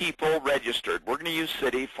many people registered. We're going to use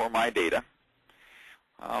city for my data.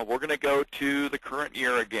 We're going to go to the current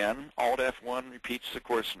year again. Alt F1 repeats the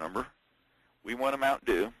course number. We want amount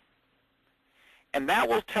due. And that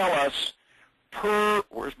will tell us per,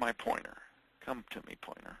 where's my pointer? Come to me,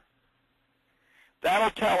 pointer.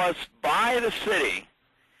 That'll tell us by the city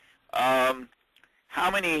how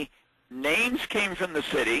many names came from the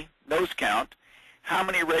city, nose count, how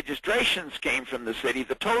many registrations came from the city,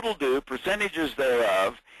 the total due, percentages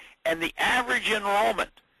thereof, and the average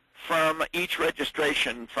enrollment from each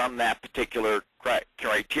registration from that particular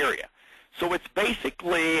criteria. So it's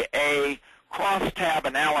basically a cross-tab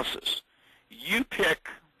analysis. You pick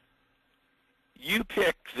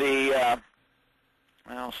the,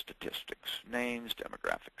 well, statistics, names,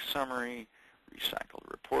 demographic summary, recycled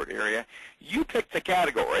report area. You pick the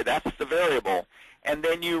category, that's the variable, and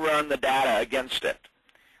then you run the data against it.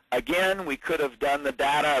 Again, we could have done the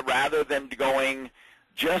data rather than going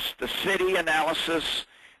just the city analysis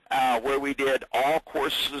where we did all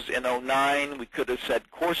courses in 09. We could have said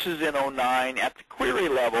courses in 09 at the query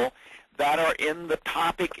level that are in the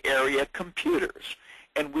topic area computers.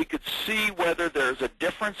 And we could see whether there's a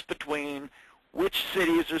difference between which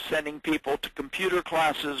cities are sending people to computer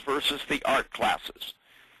classes versus the art classes.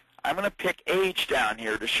 I'm going to pick age down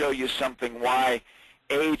here to show you something why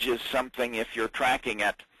age is something, if you're tracking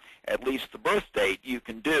at least the birth date, you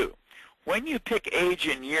can do. When you pick age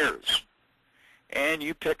in years and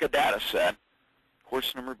you pick a data set,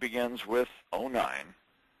 course number begins with 09,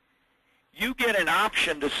 you get an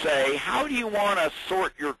option to say, how do you want to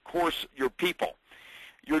sort your people?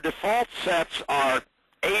 Your default sets are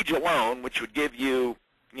age alone, which would give you,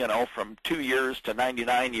 from 2 years to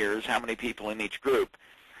 99 years, how many people in each group.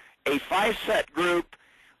 A 5-set group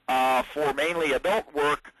for mainly adult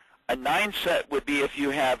work. A 9-set would be if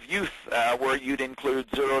you have youth, where you'd include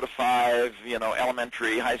 0 to 5,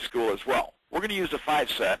 elementary, high school as well. We're going to use a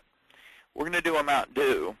 5-set. We're going to do amount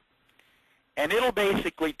due. And it'll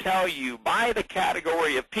basically tell you by the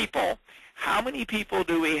category of people, how many people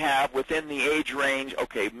do we have within the age range,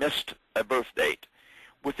 okay, missed a birth date.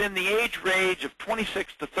 Within the age range of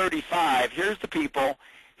 26 to 35, here's the people,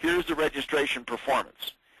 here's the registration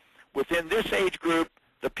performance. Within this age group,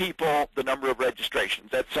 the people, the number of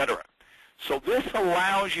registrations, etc. So this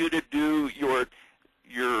allows you to do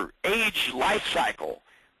your age life cycle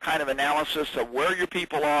kind of analysis of where your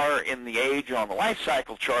people are in the age on the life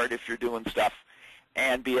cycle chart if you're doing stuff,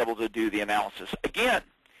 and be able to do the analysis. Again,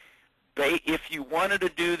 if you wanted to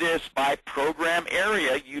do this by program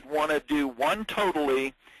area, you'd want to do one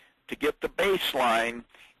totally to get the baseline,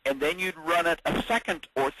 and then you'd run it a second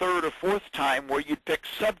or third or fourth time where you'd pick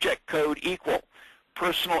subject code equal.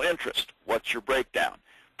 Personal interest, what's your breakdown?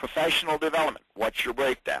 Professional development, what's your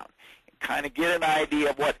breakdown? And kind of get an idea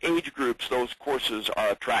of what age groups those courses are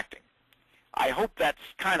attracting. I hope that's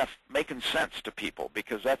kind of making sense to people,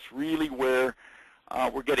 because that's really where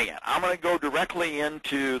we're getting at. I'm going to go directly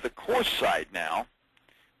into the course side now.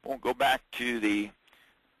 Won't go back to the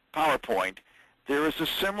PowerPoint. There is a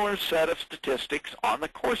similar set of statistics on the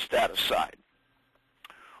course data side,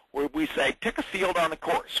 where we say, pick a field on the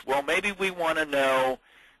course. Well, maybe we want to know,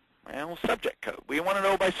 subject code. We want to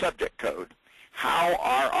know by subject code, how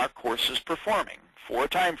are our courses performing for a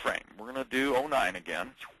time frame. We're going to do 09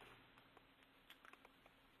 again.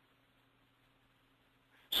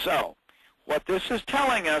 So what this is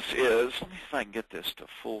telling us is, let me see if I can get this to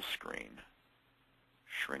full screen.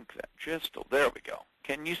 Shrink that just, there we go.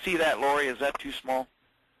 Can you see that, Lori? Is that too small?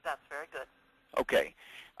 That's very good. Okay.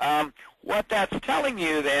 What that's telling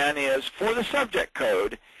you then is for the subject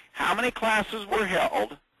code, how many classes were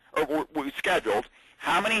held or were scheduled,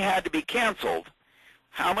 how many had to be canceled,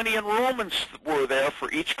 how many enrollments were there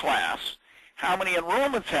for each class, how many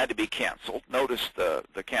enrollments had to be canceled. Notice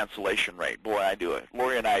the cancellation rate. Boy,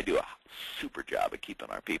 Lori and I do a super job of keeping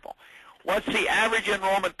our people. What's the average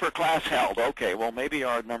enrollment per class held? Okay, well, maybe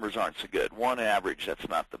our numbers aren't so good. One average, that's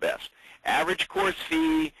not the best. Average course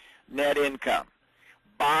fee, net income.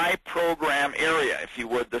 By program area, if you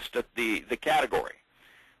would, the category.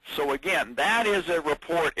 So again, that is a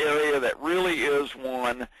report area that really is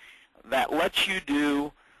one that lets you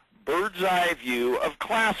do bird's eye view of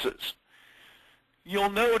classes.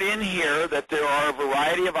 You'll note in here that there are a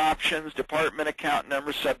variety of options: department, account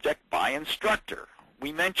number, subject, by instructor.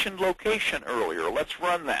 We mentioned location earlier. Let's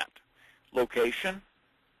run that. Location,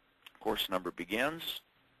 course number begins.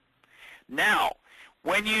 Now,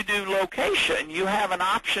 when you do location, you have an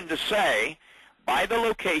option to say, by the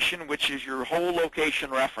location, which is your whole location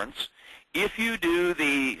reference. If you do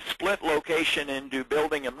the split location into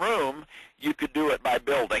building and room, you could do it by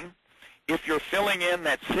building. If you're filling in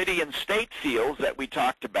that city and state fields that we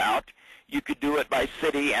talked about, you could do it by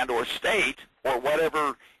city and or state, or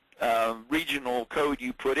whatever regional code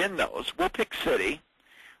you put in those. We'll pick city.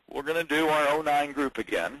 We're going to do our 09 group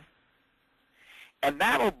again. And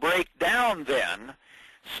that'll break down then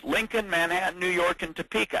Lincoln, Manhattan, New York, and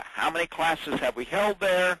Topeka. How many classes have we held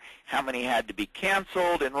there? How many had to be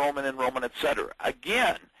canceled? Enrollment, etc.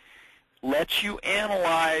 Again, lets you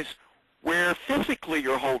analyze where physically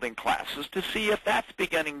you're holding classes to see if that's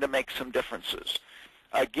beginning to make some differences.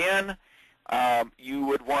 Again, you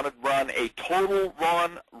would want to run a total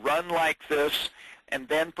run like this, and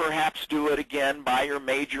then perhaps do it again by your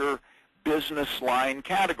major business line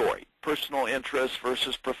category: personal interest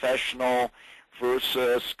versus professional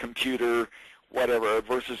versus computer, whatever,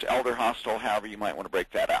 versus elder hostel, however you might want to break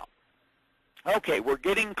that out. Okay, we're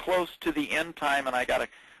getting close to the end time, and I got a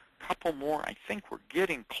couple more. I think we're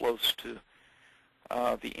getting close to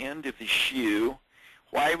the end of the shoe.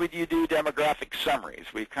 Why would you do demographic summaries?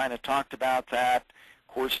 We've kind of talked about that.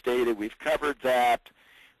 Course data, we've covered that.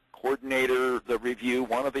 Coordinator, the review,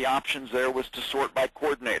 one of the options there was to sort by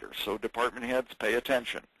coordinator, so department heads, pay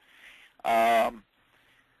attention.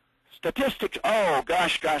 Statistics, oh,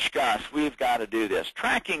 gosh, we've got to do this.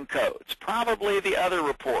 Tracking codes, probably the other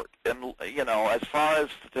report. And, you know, as far as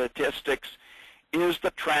statistics, is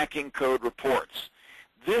the tracking code reports.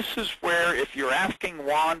 This is where, if you're asking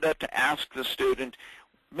Wanda to ask the student,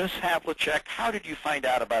 Miss Havlicek, how did you find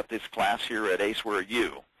out about this class here at ACEware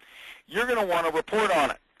U? You're going to want to report on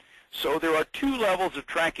it. So there are two levels of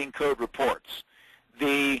tracking code reports.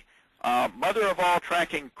 The mother of all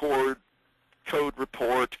tracking code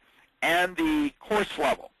report and the course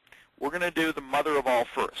level. We're going to do the mother of all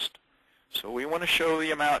first. So we want to show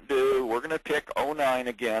the amount due. We're going to pick 09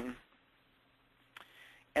 again.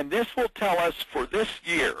 And this will tell us for this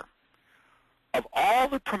year, of all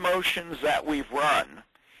the promotions that we've run,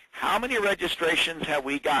 how many registrations have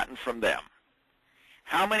we gotten from them?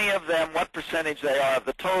 How many of them, what percentage they are of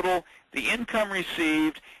the total, the income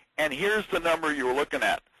received, and here's the number you're looking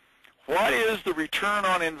at. What is the return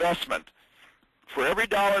on investment? For every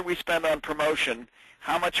dollar we spend on promotion,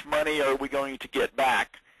 how much money are we going to get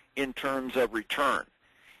back in terms of return?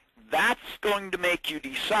 That's going to make you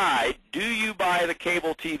decide, do you buy the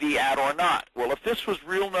cable TV ad or not? Well, if this was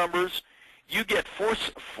real numbers, you get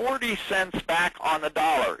 40 cents back on the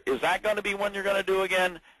dollar. Is that going to be one you're going to do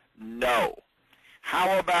again? No.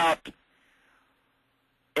 How about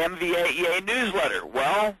MVAEA newsletter?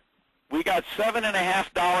 Well, we got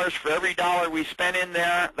 $7.50 for every dollar we spent in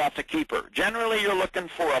there. That's a keeper. Generally, you're looking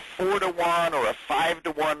for a 4-to-1 or a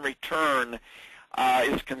 5-to-1 return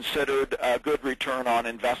is considered a good return on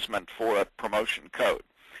investment for a promotion code.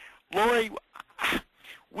 Lori,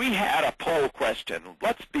 we had a poll question.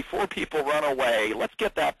 Before people run away, let's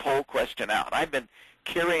get that poll question out. I've been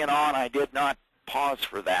carrying on. I did not pause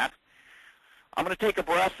for that. I'm going to take a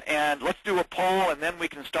breath, and let's do a poll, and then we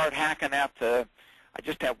can start hacking at the... I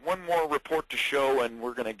just have one more report to show, and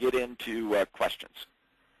we're going to get into questions.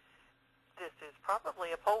 This is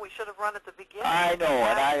probably a poll we should have run at the beginning. I know,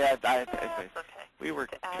 and okay. We were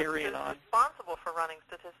carrying on. Responsible for running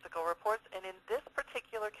statistical reports, and in this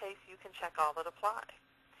particular case, you can check all that apply.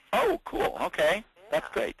 Oh, cool. Okay. Yeah. That's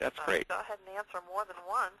great. That's great. Go ahead and answer more than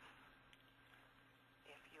once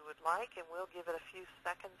if you would like, and we'll give it a few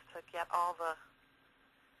seconds to get all the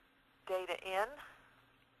data in.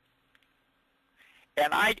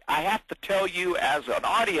 And I have to tell you, as an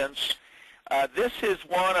audience, this is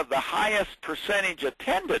one of the highest percentage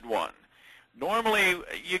attended one. Normally,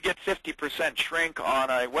 you get 50% shrink on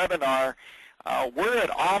a webinar. We're at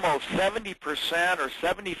almost 70% or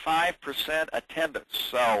 75% attendance.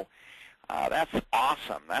 So that's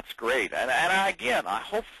awesome. That's great. And again,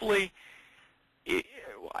 hopefully,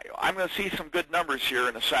 I'm going to see some good numbers here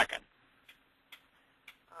in a second.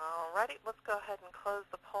 All righty. Let's go ahead and close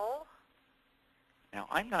the poll. Now,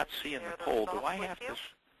 I'm not seeing the poll. Do I have to?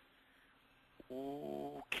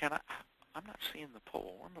 Oh, can I? I'm not seeing the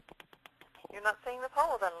poll. You're not seeing the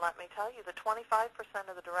poll, then let me tell you, the 25%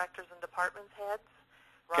 of the directors and department heads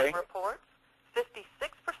run reports.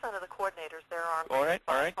 56% of the coordinators there are. All right.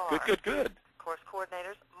 Good. Course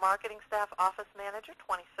coordinators, marketing staff, office manager,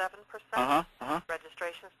 27%.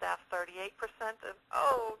 Registration staff, 38%. And,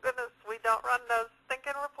 oh, goodness, we don't run those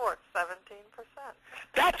stinking reports, 17%.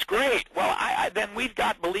 That's great. Well, then we've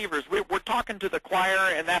got believers. We're talking to the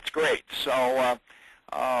choir, and that's great. So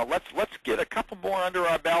let's get a couple more under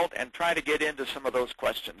our belt and try to get into some of those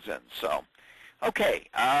questions in. So, okay.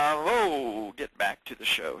 Get back to the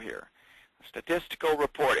show here. Statistical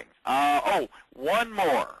reporting. One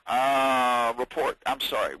more report. I'm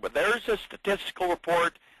sorry, but there's a statistical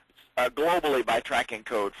report globally by tracking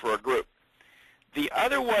code for a group. The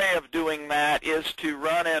other way of doing that is to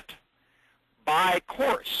run it by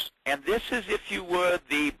course. And this is, if you would,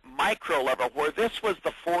 the micro level, where this was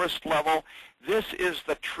the forest level. This is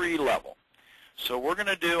the tree level. So we're going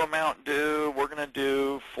to do amount due. We're going to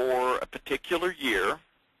do for a particular year,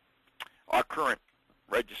 our current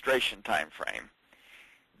registration time frame.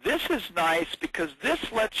 This is nice because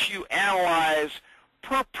this lets you analyze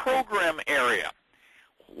per program area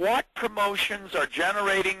what promotions are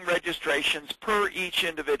generating registrations per each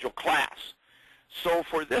individual class. So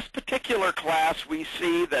for this particular class, we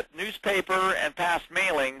see that newspaper and past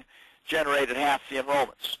mailing generated half the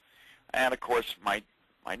enrollments. And of course, my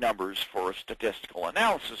numbers for statistical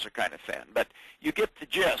analysis are kind of thin, but you get the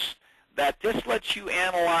gist that this lets you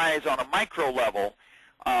analyze on a micro level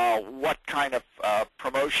what kind of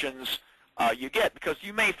promotions you get, because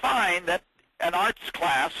you may find that an arts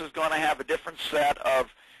class is going to have a different set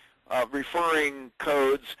of referring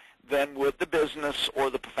codes than would the business or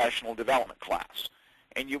the professional development class.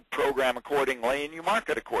 And you program accordingly and you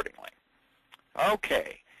market accordingly.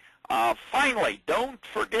 Okay. Finally, don't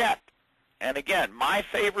forget, and again, my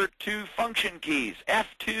favorite two function keys,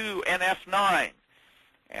 F2 and F9.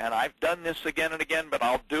 And I've done this again and again, but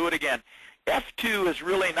I'll do it again. F2 is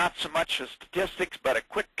really not so much a statistics, but a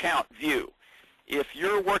quick count view. If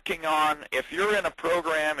you're in a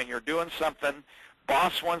program and you're doing something,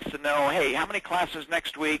 boss wants to know, hey, how many classes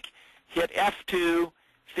next week? Hit F2,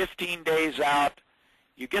 15 days out.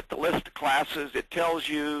 You get the list of classes. It tells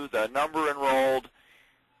you the number enrolled.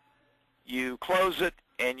 You close it,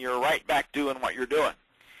 and you're right back doing what you're doing.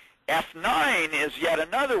 F9 is yet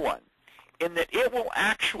another one, in that it will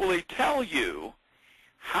actually tell you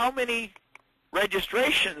how many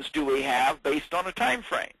registrations do we have based on a time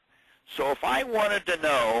frame. So if I wanted to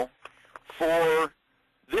know for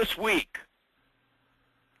this week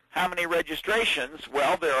how many registrations,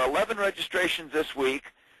 well, there are 11 registrations this week.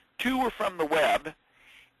 2 were from the web,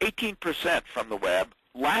 18% from the web.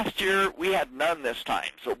 Last year, we had none this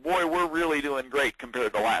time. So, boy, we're really doing great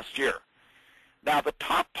compared to last year. Now, the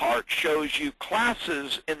top part shows you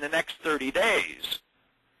classes in the next 30 days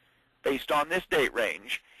based on this date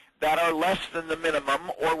range that are less than the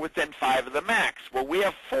minimum or within 5 of the max. Well, we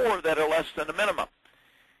have 4 that are less than the minimum.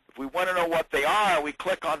 If we want to know what they are, we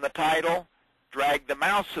click on the title, drag the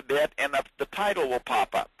mouse a bit, and the title will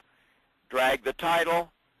pop up. Drag the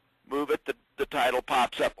title, move it, the title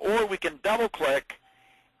pops up. Or we can double-click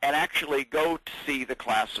and actually go to see the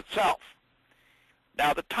class itself.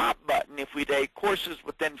 Now, the top button, if we take courses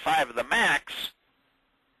within 5 of the max,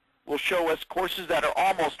 will show us courses that are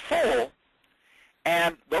almost full,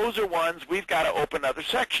 and those are ones we've got to open other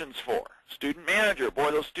sections for. Student manager,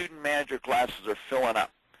 boy, those student manager classes are filling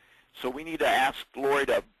up. So we need to ask Lori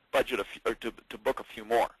to budget to book a few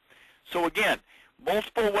more. So again,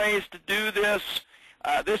 multiple ways to do this.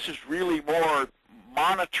 This is really more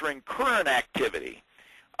monitoring current activity.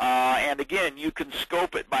 And again, you can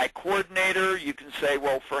scope it by coordinator. You can say,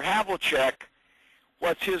 well, for Havlicek,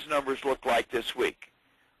 what's his numbers look like this week?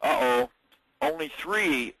 Only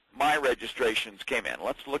 3 my registrations came in.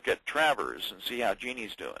 Let's look at Travers and see how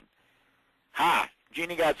Jeannie's doing.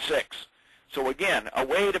 Jeannie got 6. So again, a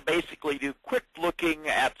way to basically do quick looking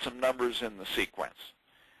at some numbers in the sequence.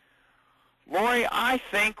 Lori, I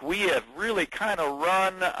think we have really kind of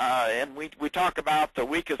run, and we talk about the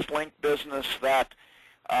weakest link business, that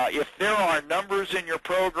if there are numbers in your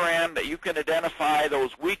program that you can identify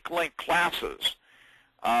those weak link classes,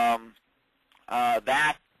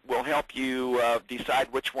 that will help you decide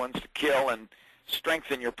which ones to kill and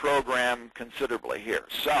strengthen your program considerably here.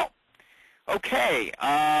 So, okay,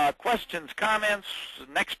 questions, comments,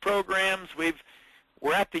 next programs.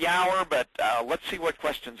 We're at the hour, but let's see what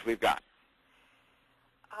questions we've got.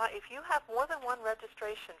 If you have more than one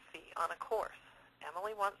registration fee on a course,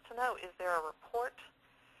 Emily wants to know, is there a report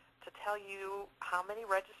to tell you how many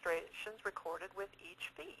registrations recorded with each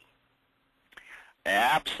fee?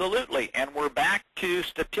 Absolutely, and we're back to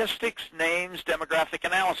statistics, names, demographic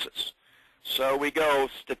analysis. So we go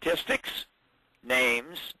statistics,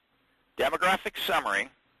 names, demographic summary.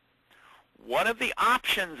 One of the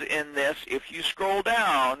options in this, if you scroll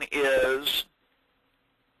down, is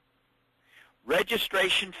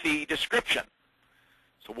registration fee description.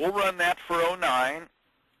 So we'll run that for 09,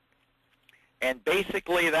 and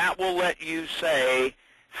basically that will let you say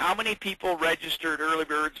how many people registered early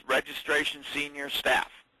birds, registration, senior,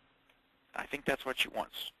 staff. I think that's what she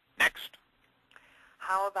wants. Next.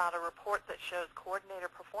 How about a report that shows coordinator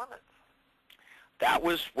performance? That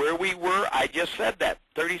was where we were. I just said that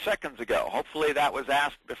 30 seconds ago. Hopefully that was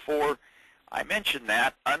asked before I mentioned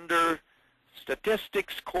that. Under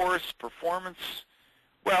statistics, course, performance,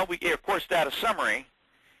 well, course data summary,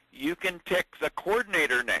 you can pick the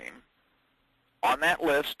coordinator name on that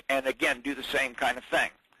list and, again, do the same kind of thing.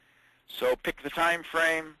 So pick the time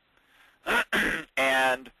frame,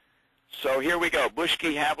 and so here we go.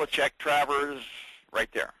 Bushke, Havlicek, Travers,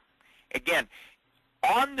 right there. Again,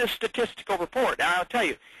 on the statistical report, now I'll tell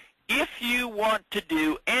you, if you want to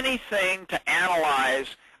do anything to analyze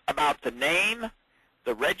about the name,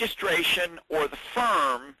 the registration, or the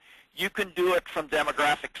firm, you can do it from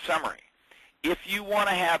demographic summary. If you want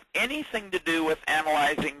to have anything to do with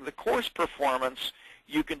analyzing the course performance,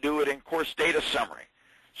 you can do it in course data summary.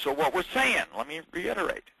 So what we're saying, let me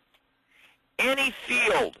reiterate, any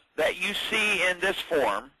field that you see in this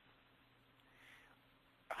form,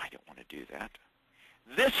 I don't want to do that,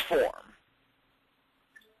 this form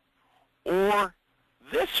or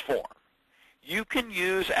this form, you can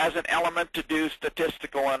use as an element to do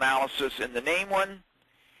statistical analysis in the name one,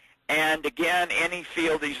 and again, any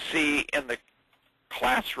field you see in the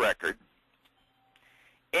class record,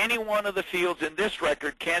 any one of the fields in this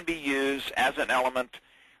record can be used as an element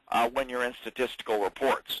when you're in statistical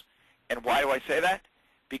reports. And why do I say that?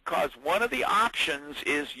 Because one of the options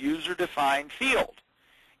is user-defined field.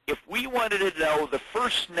 If we wanted to know the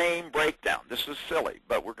first name breakdown, this is silly,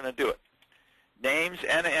 but we're going to do it. Names,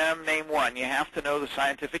 NM, name one, you have to know the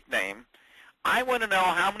scientific name. I want to know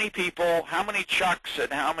how many people, how many Chucks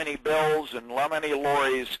and how many Bills and how many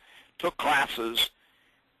Lorries took classes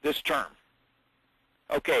this term.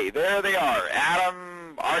 Okay, there they are.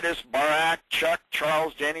 Adam, Artis, Barak, Chuck,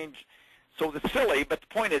 Charles, Jennings. So it's silly, but the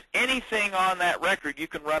point is anything on that record you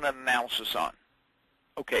can run an analysis on.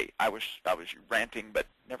 Okay, I was ranting, but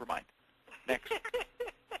never mind. Next.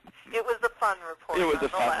 It was a fun report. It was a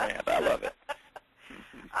fun rant. I love it.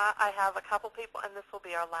 I have a couple people, and this will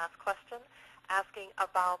be our last question, asking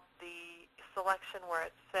about the selection where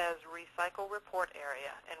it says recycle report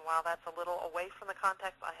area. And while that's a little away from the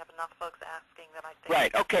context, I have enough folks asking that I think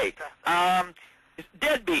right, okay.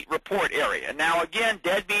 Deadbeat report area. Now again,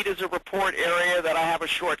 deadbeat is a report area that I have a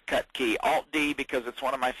shortcut key, Alt-D, because it's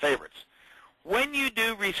one of my favorites. When you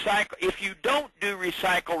do recycle, if you don't do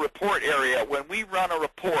recycle report area, when we run a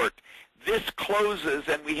report, this closes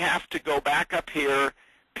and we have to go back up here,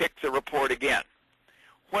 pick the report again.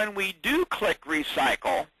 When we do click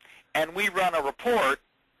recycle and we run a report,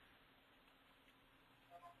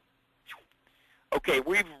 okay,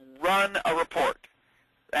 we've run a report.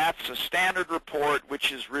 That's a standard report,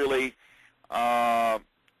 which is really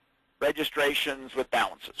registrations with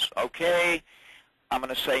balances. Okay, I'm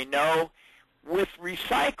going to say no. With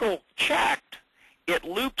recycle checked, it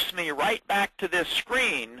loops me right back to this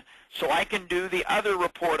screen so I can do the other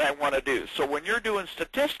report I want to do. So when you're doing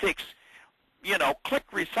statistics, you know, click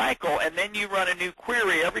recycle, and then you run a new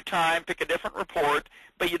query every time, pick a different report,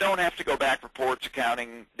 but you don't have to go back reports,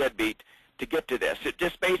 accounting, deadbeat to get to this. It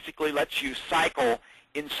just basically lets you cycle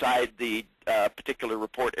inside the particular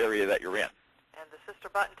report area that you're in. And the sister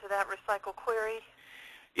button to that recycle query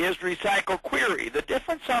is recycle query. The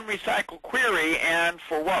difference on recycle query and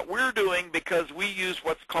for what we're doing, because we use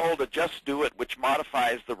what's called a just do it, which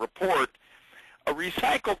modifies the report, a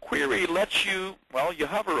recycle query lets you, well, you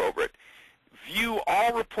hover over it, view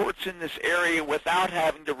all reports in this area without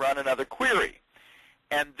having to run another query.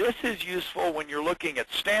 And this is useful when you're looking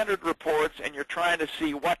at standard reports and you're trying to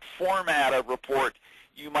see what format of report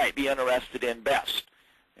you might be interested in best.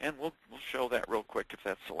 And we'll show that real quick if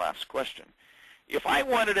that's the last question. If I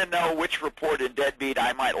wanted to know which report in Deadbeat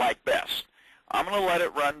I might like best, I'm going to let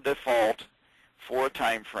it run default for a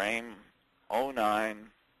time frame, 09.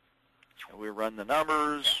 We run the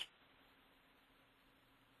numbers.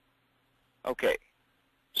 Okay.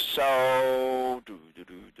 So,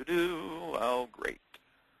 oh, great.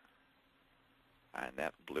 And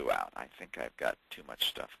that blew out. I think I've got too much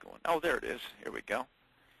stuff going. Oh, there it is. Here we go.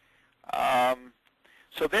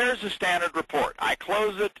 So there's the standard report. I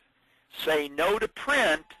close it, say no to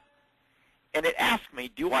print, and it asks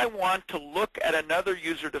me, do I want to look at another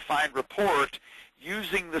user-defined report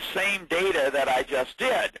using the same data that I just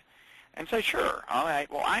did? And say, sure. All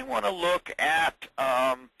right. Well, I want to look at,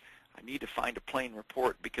 I need to find a plain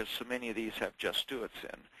report because so many of these have just do it's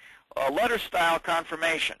in. A letter style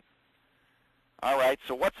confirmation. All right.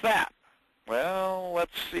 So what's that? Well,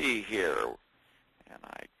 let's see here. And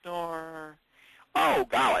I ignore. Oh,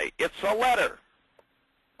 golly. It's a letter.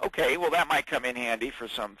 Okay, well, that might come in handy for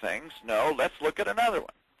some things. No, let's look at another one.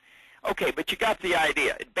 Okay, but you got the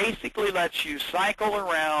idea. It basically lets you cycle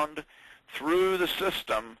around through the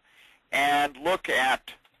system and look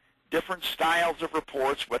at different styles of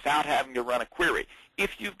reports without having to run a query.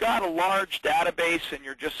 If you've got a large database and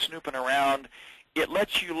you're just snooping around, it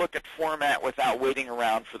lets you look at format without waiting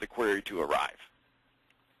around for the query to arrive.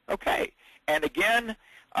 Okay, and again,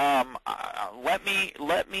 let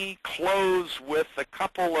me close with a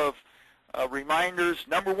couple of reminders.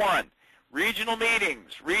 Number one, regional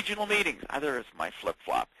meetings. There's my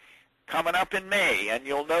flip-flop. Coming up in May, and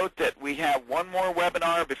you'll note that we have one more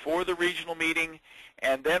webinar before the regional meeting,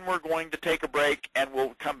 and then we're going to take a break, and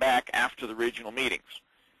we'll come back after the regional meetings.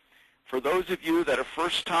 For those of you that are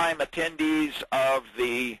first-time attendees of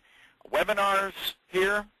the webinars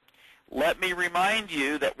here, let me remind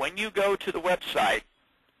you that when you go to the website,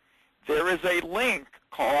 there is a link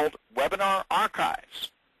called Webinar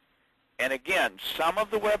Archives. And again, some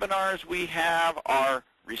of the webinars we have are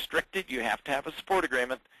restricted. You have to have a support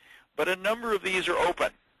agreement. But a number of these are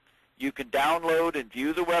open. You can download and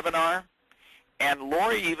view the webinar. And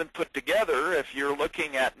Lori even put together, if you're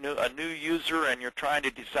looking at a new user and you're trying to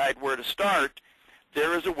decide where to start,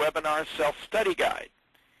 there is a webinar self-study guide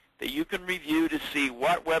that you can review to see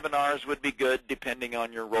what webinars would be good depending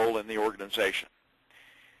on your role in the organization.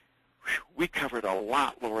 Whew, we covered a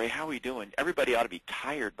lot, Lori. How are we doing? Everybody ought to be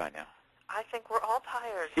tired by now. I think we're all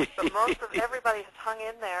tired, but most of everybody has hung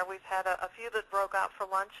in there. We've had a few that broke out for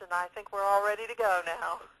lunch, and I think we're all ready to go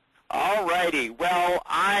now. All righty. Well,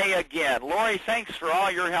 again, Lori, thanks for all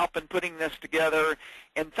your help in putting this together,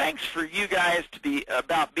 and thanks for you guys to be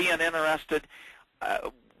about being interested.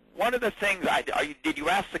 One of the things, did you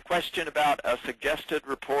ask the question about a suggested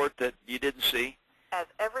report that you didn't see? As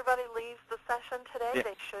everybody leaves the session today,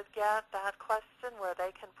 they should get that question where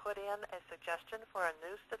they can put in a suggestion for a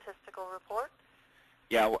new statistical report.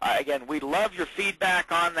 Yeah, again, we love your feedback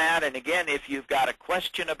on that. And again, if you've got a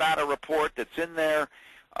question about a report that's in there,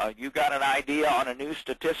 you've got an idea on a new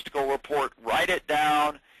statistical report, write it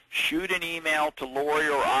down, shoot an email to Lori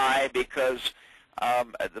or I, because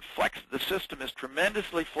the system is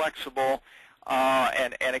tremendously flexible.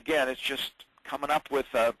 And again, it's just coming up with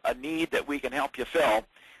a need that we can help you fill.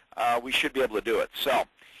 We should be able to do it. So,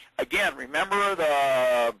 again, remember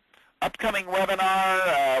the upcoming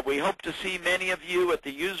webinar. We hope to see many of you at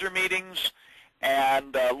the user meetings.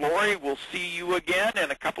 And Lori, we'll see you again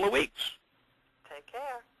in a couple of weeks. Take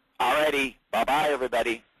care. All righty. Bye-bye,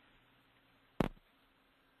 everybody.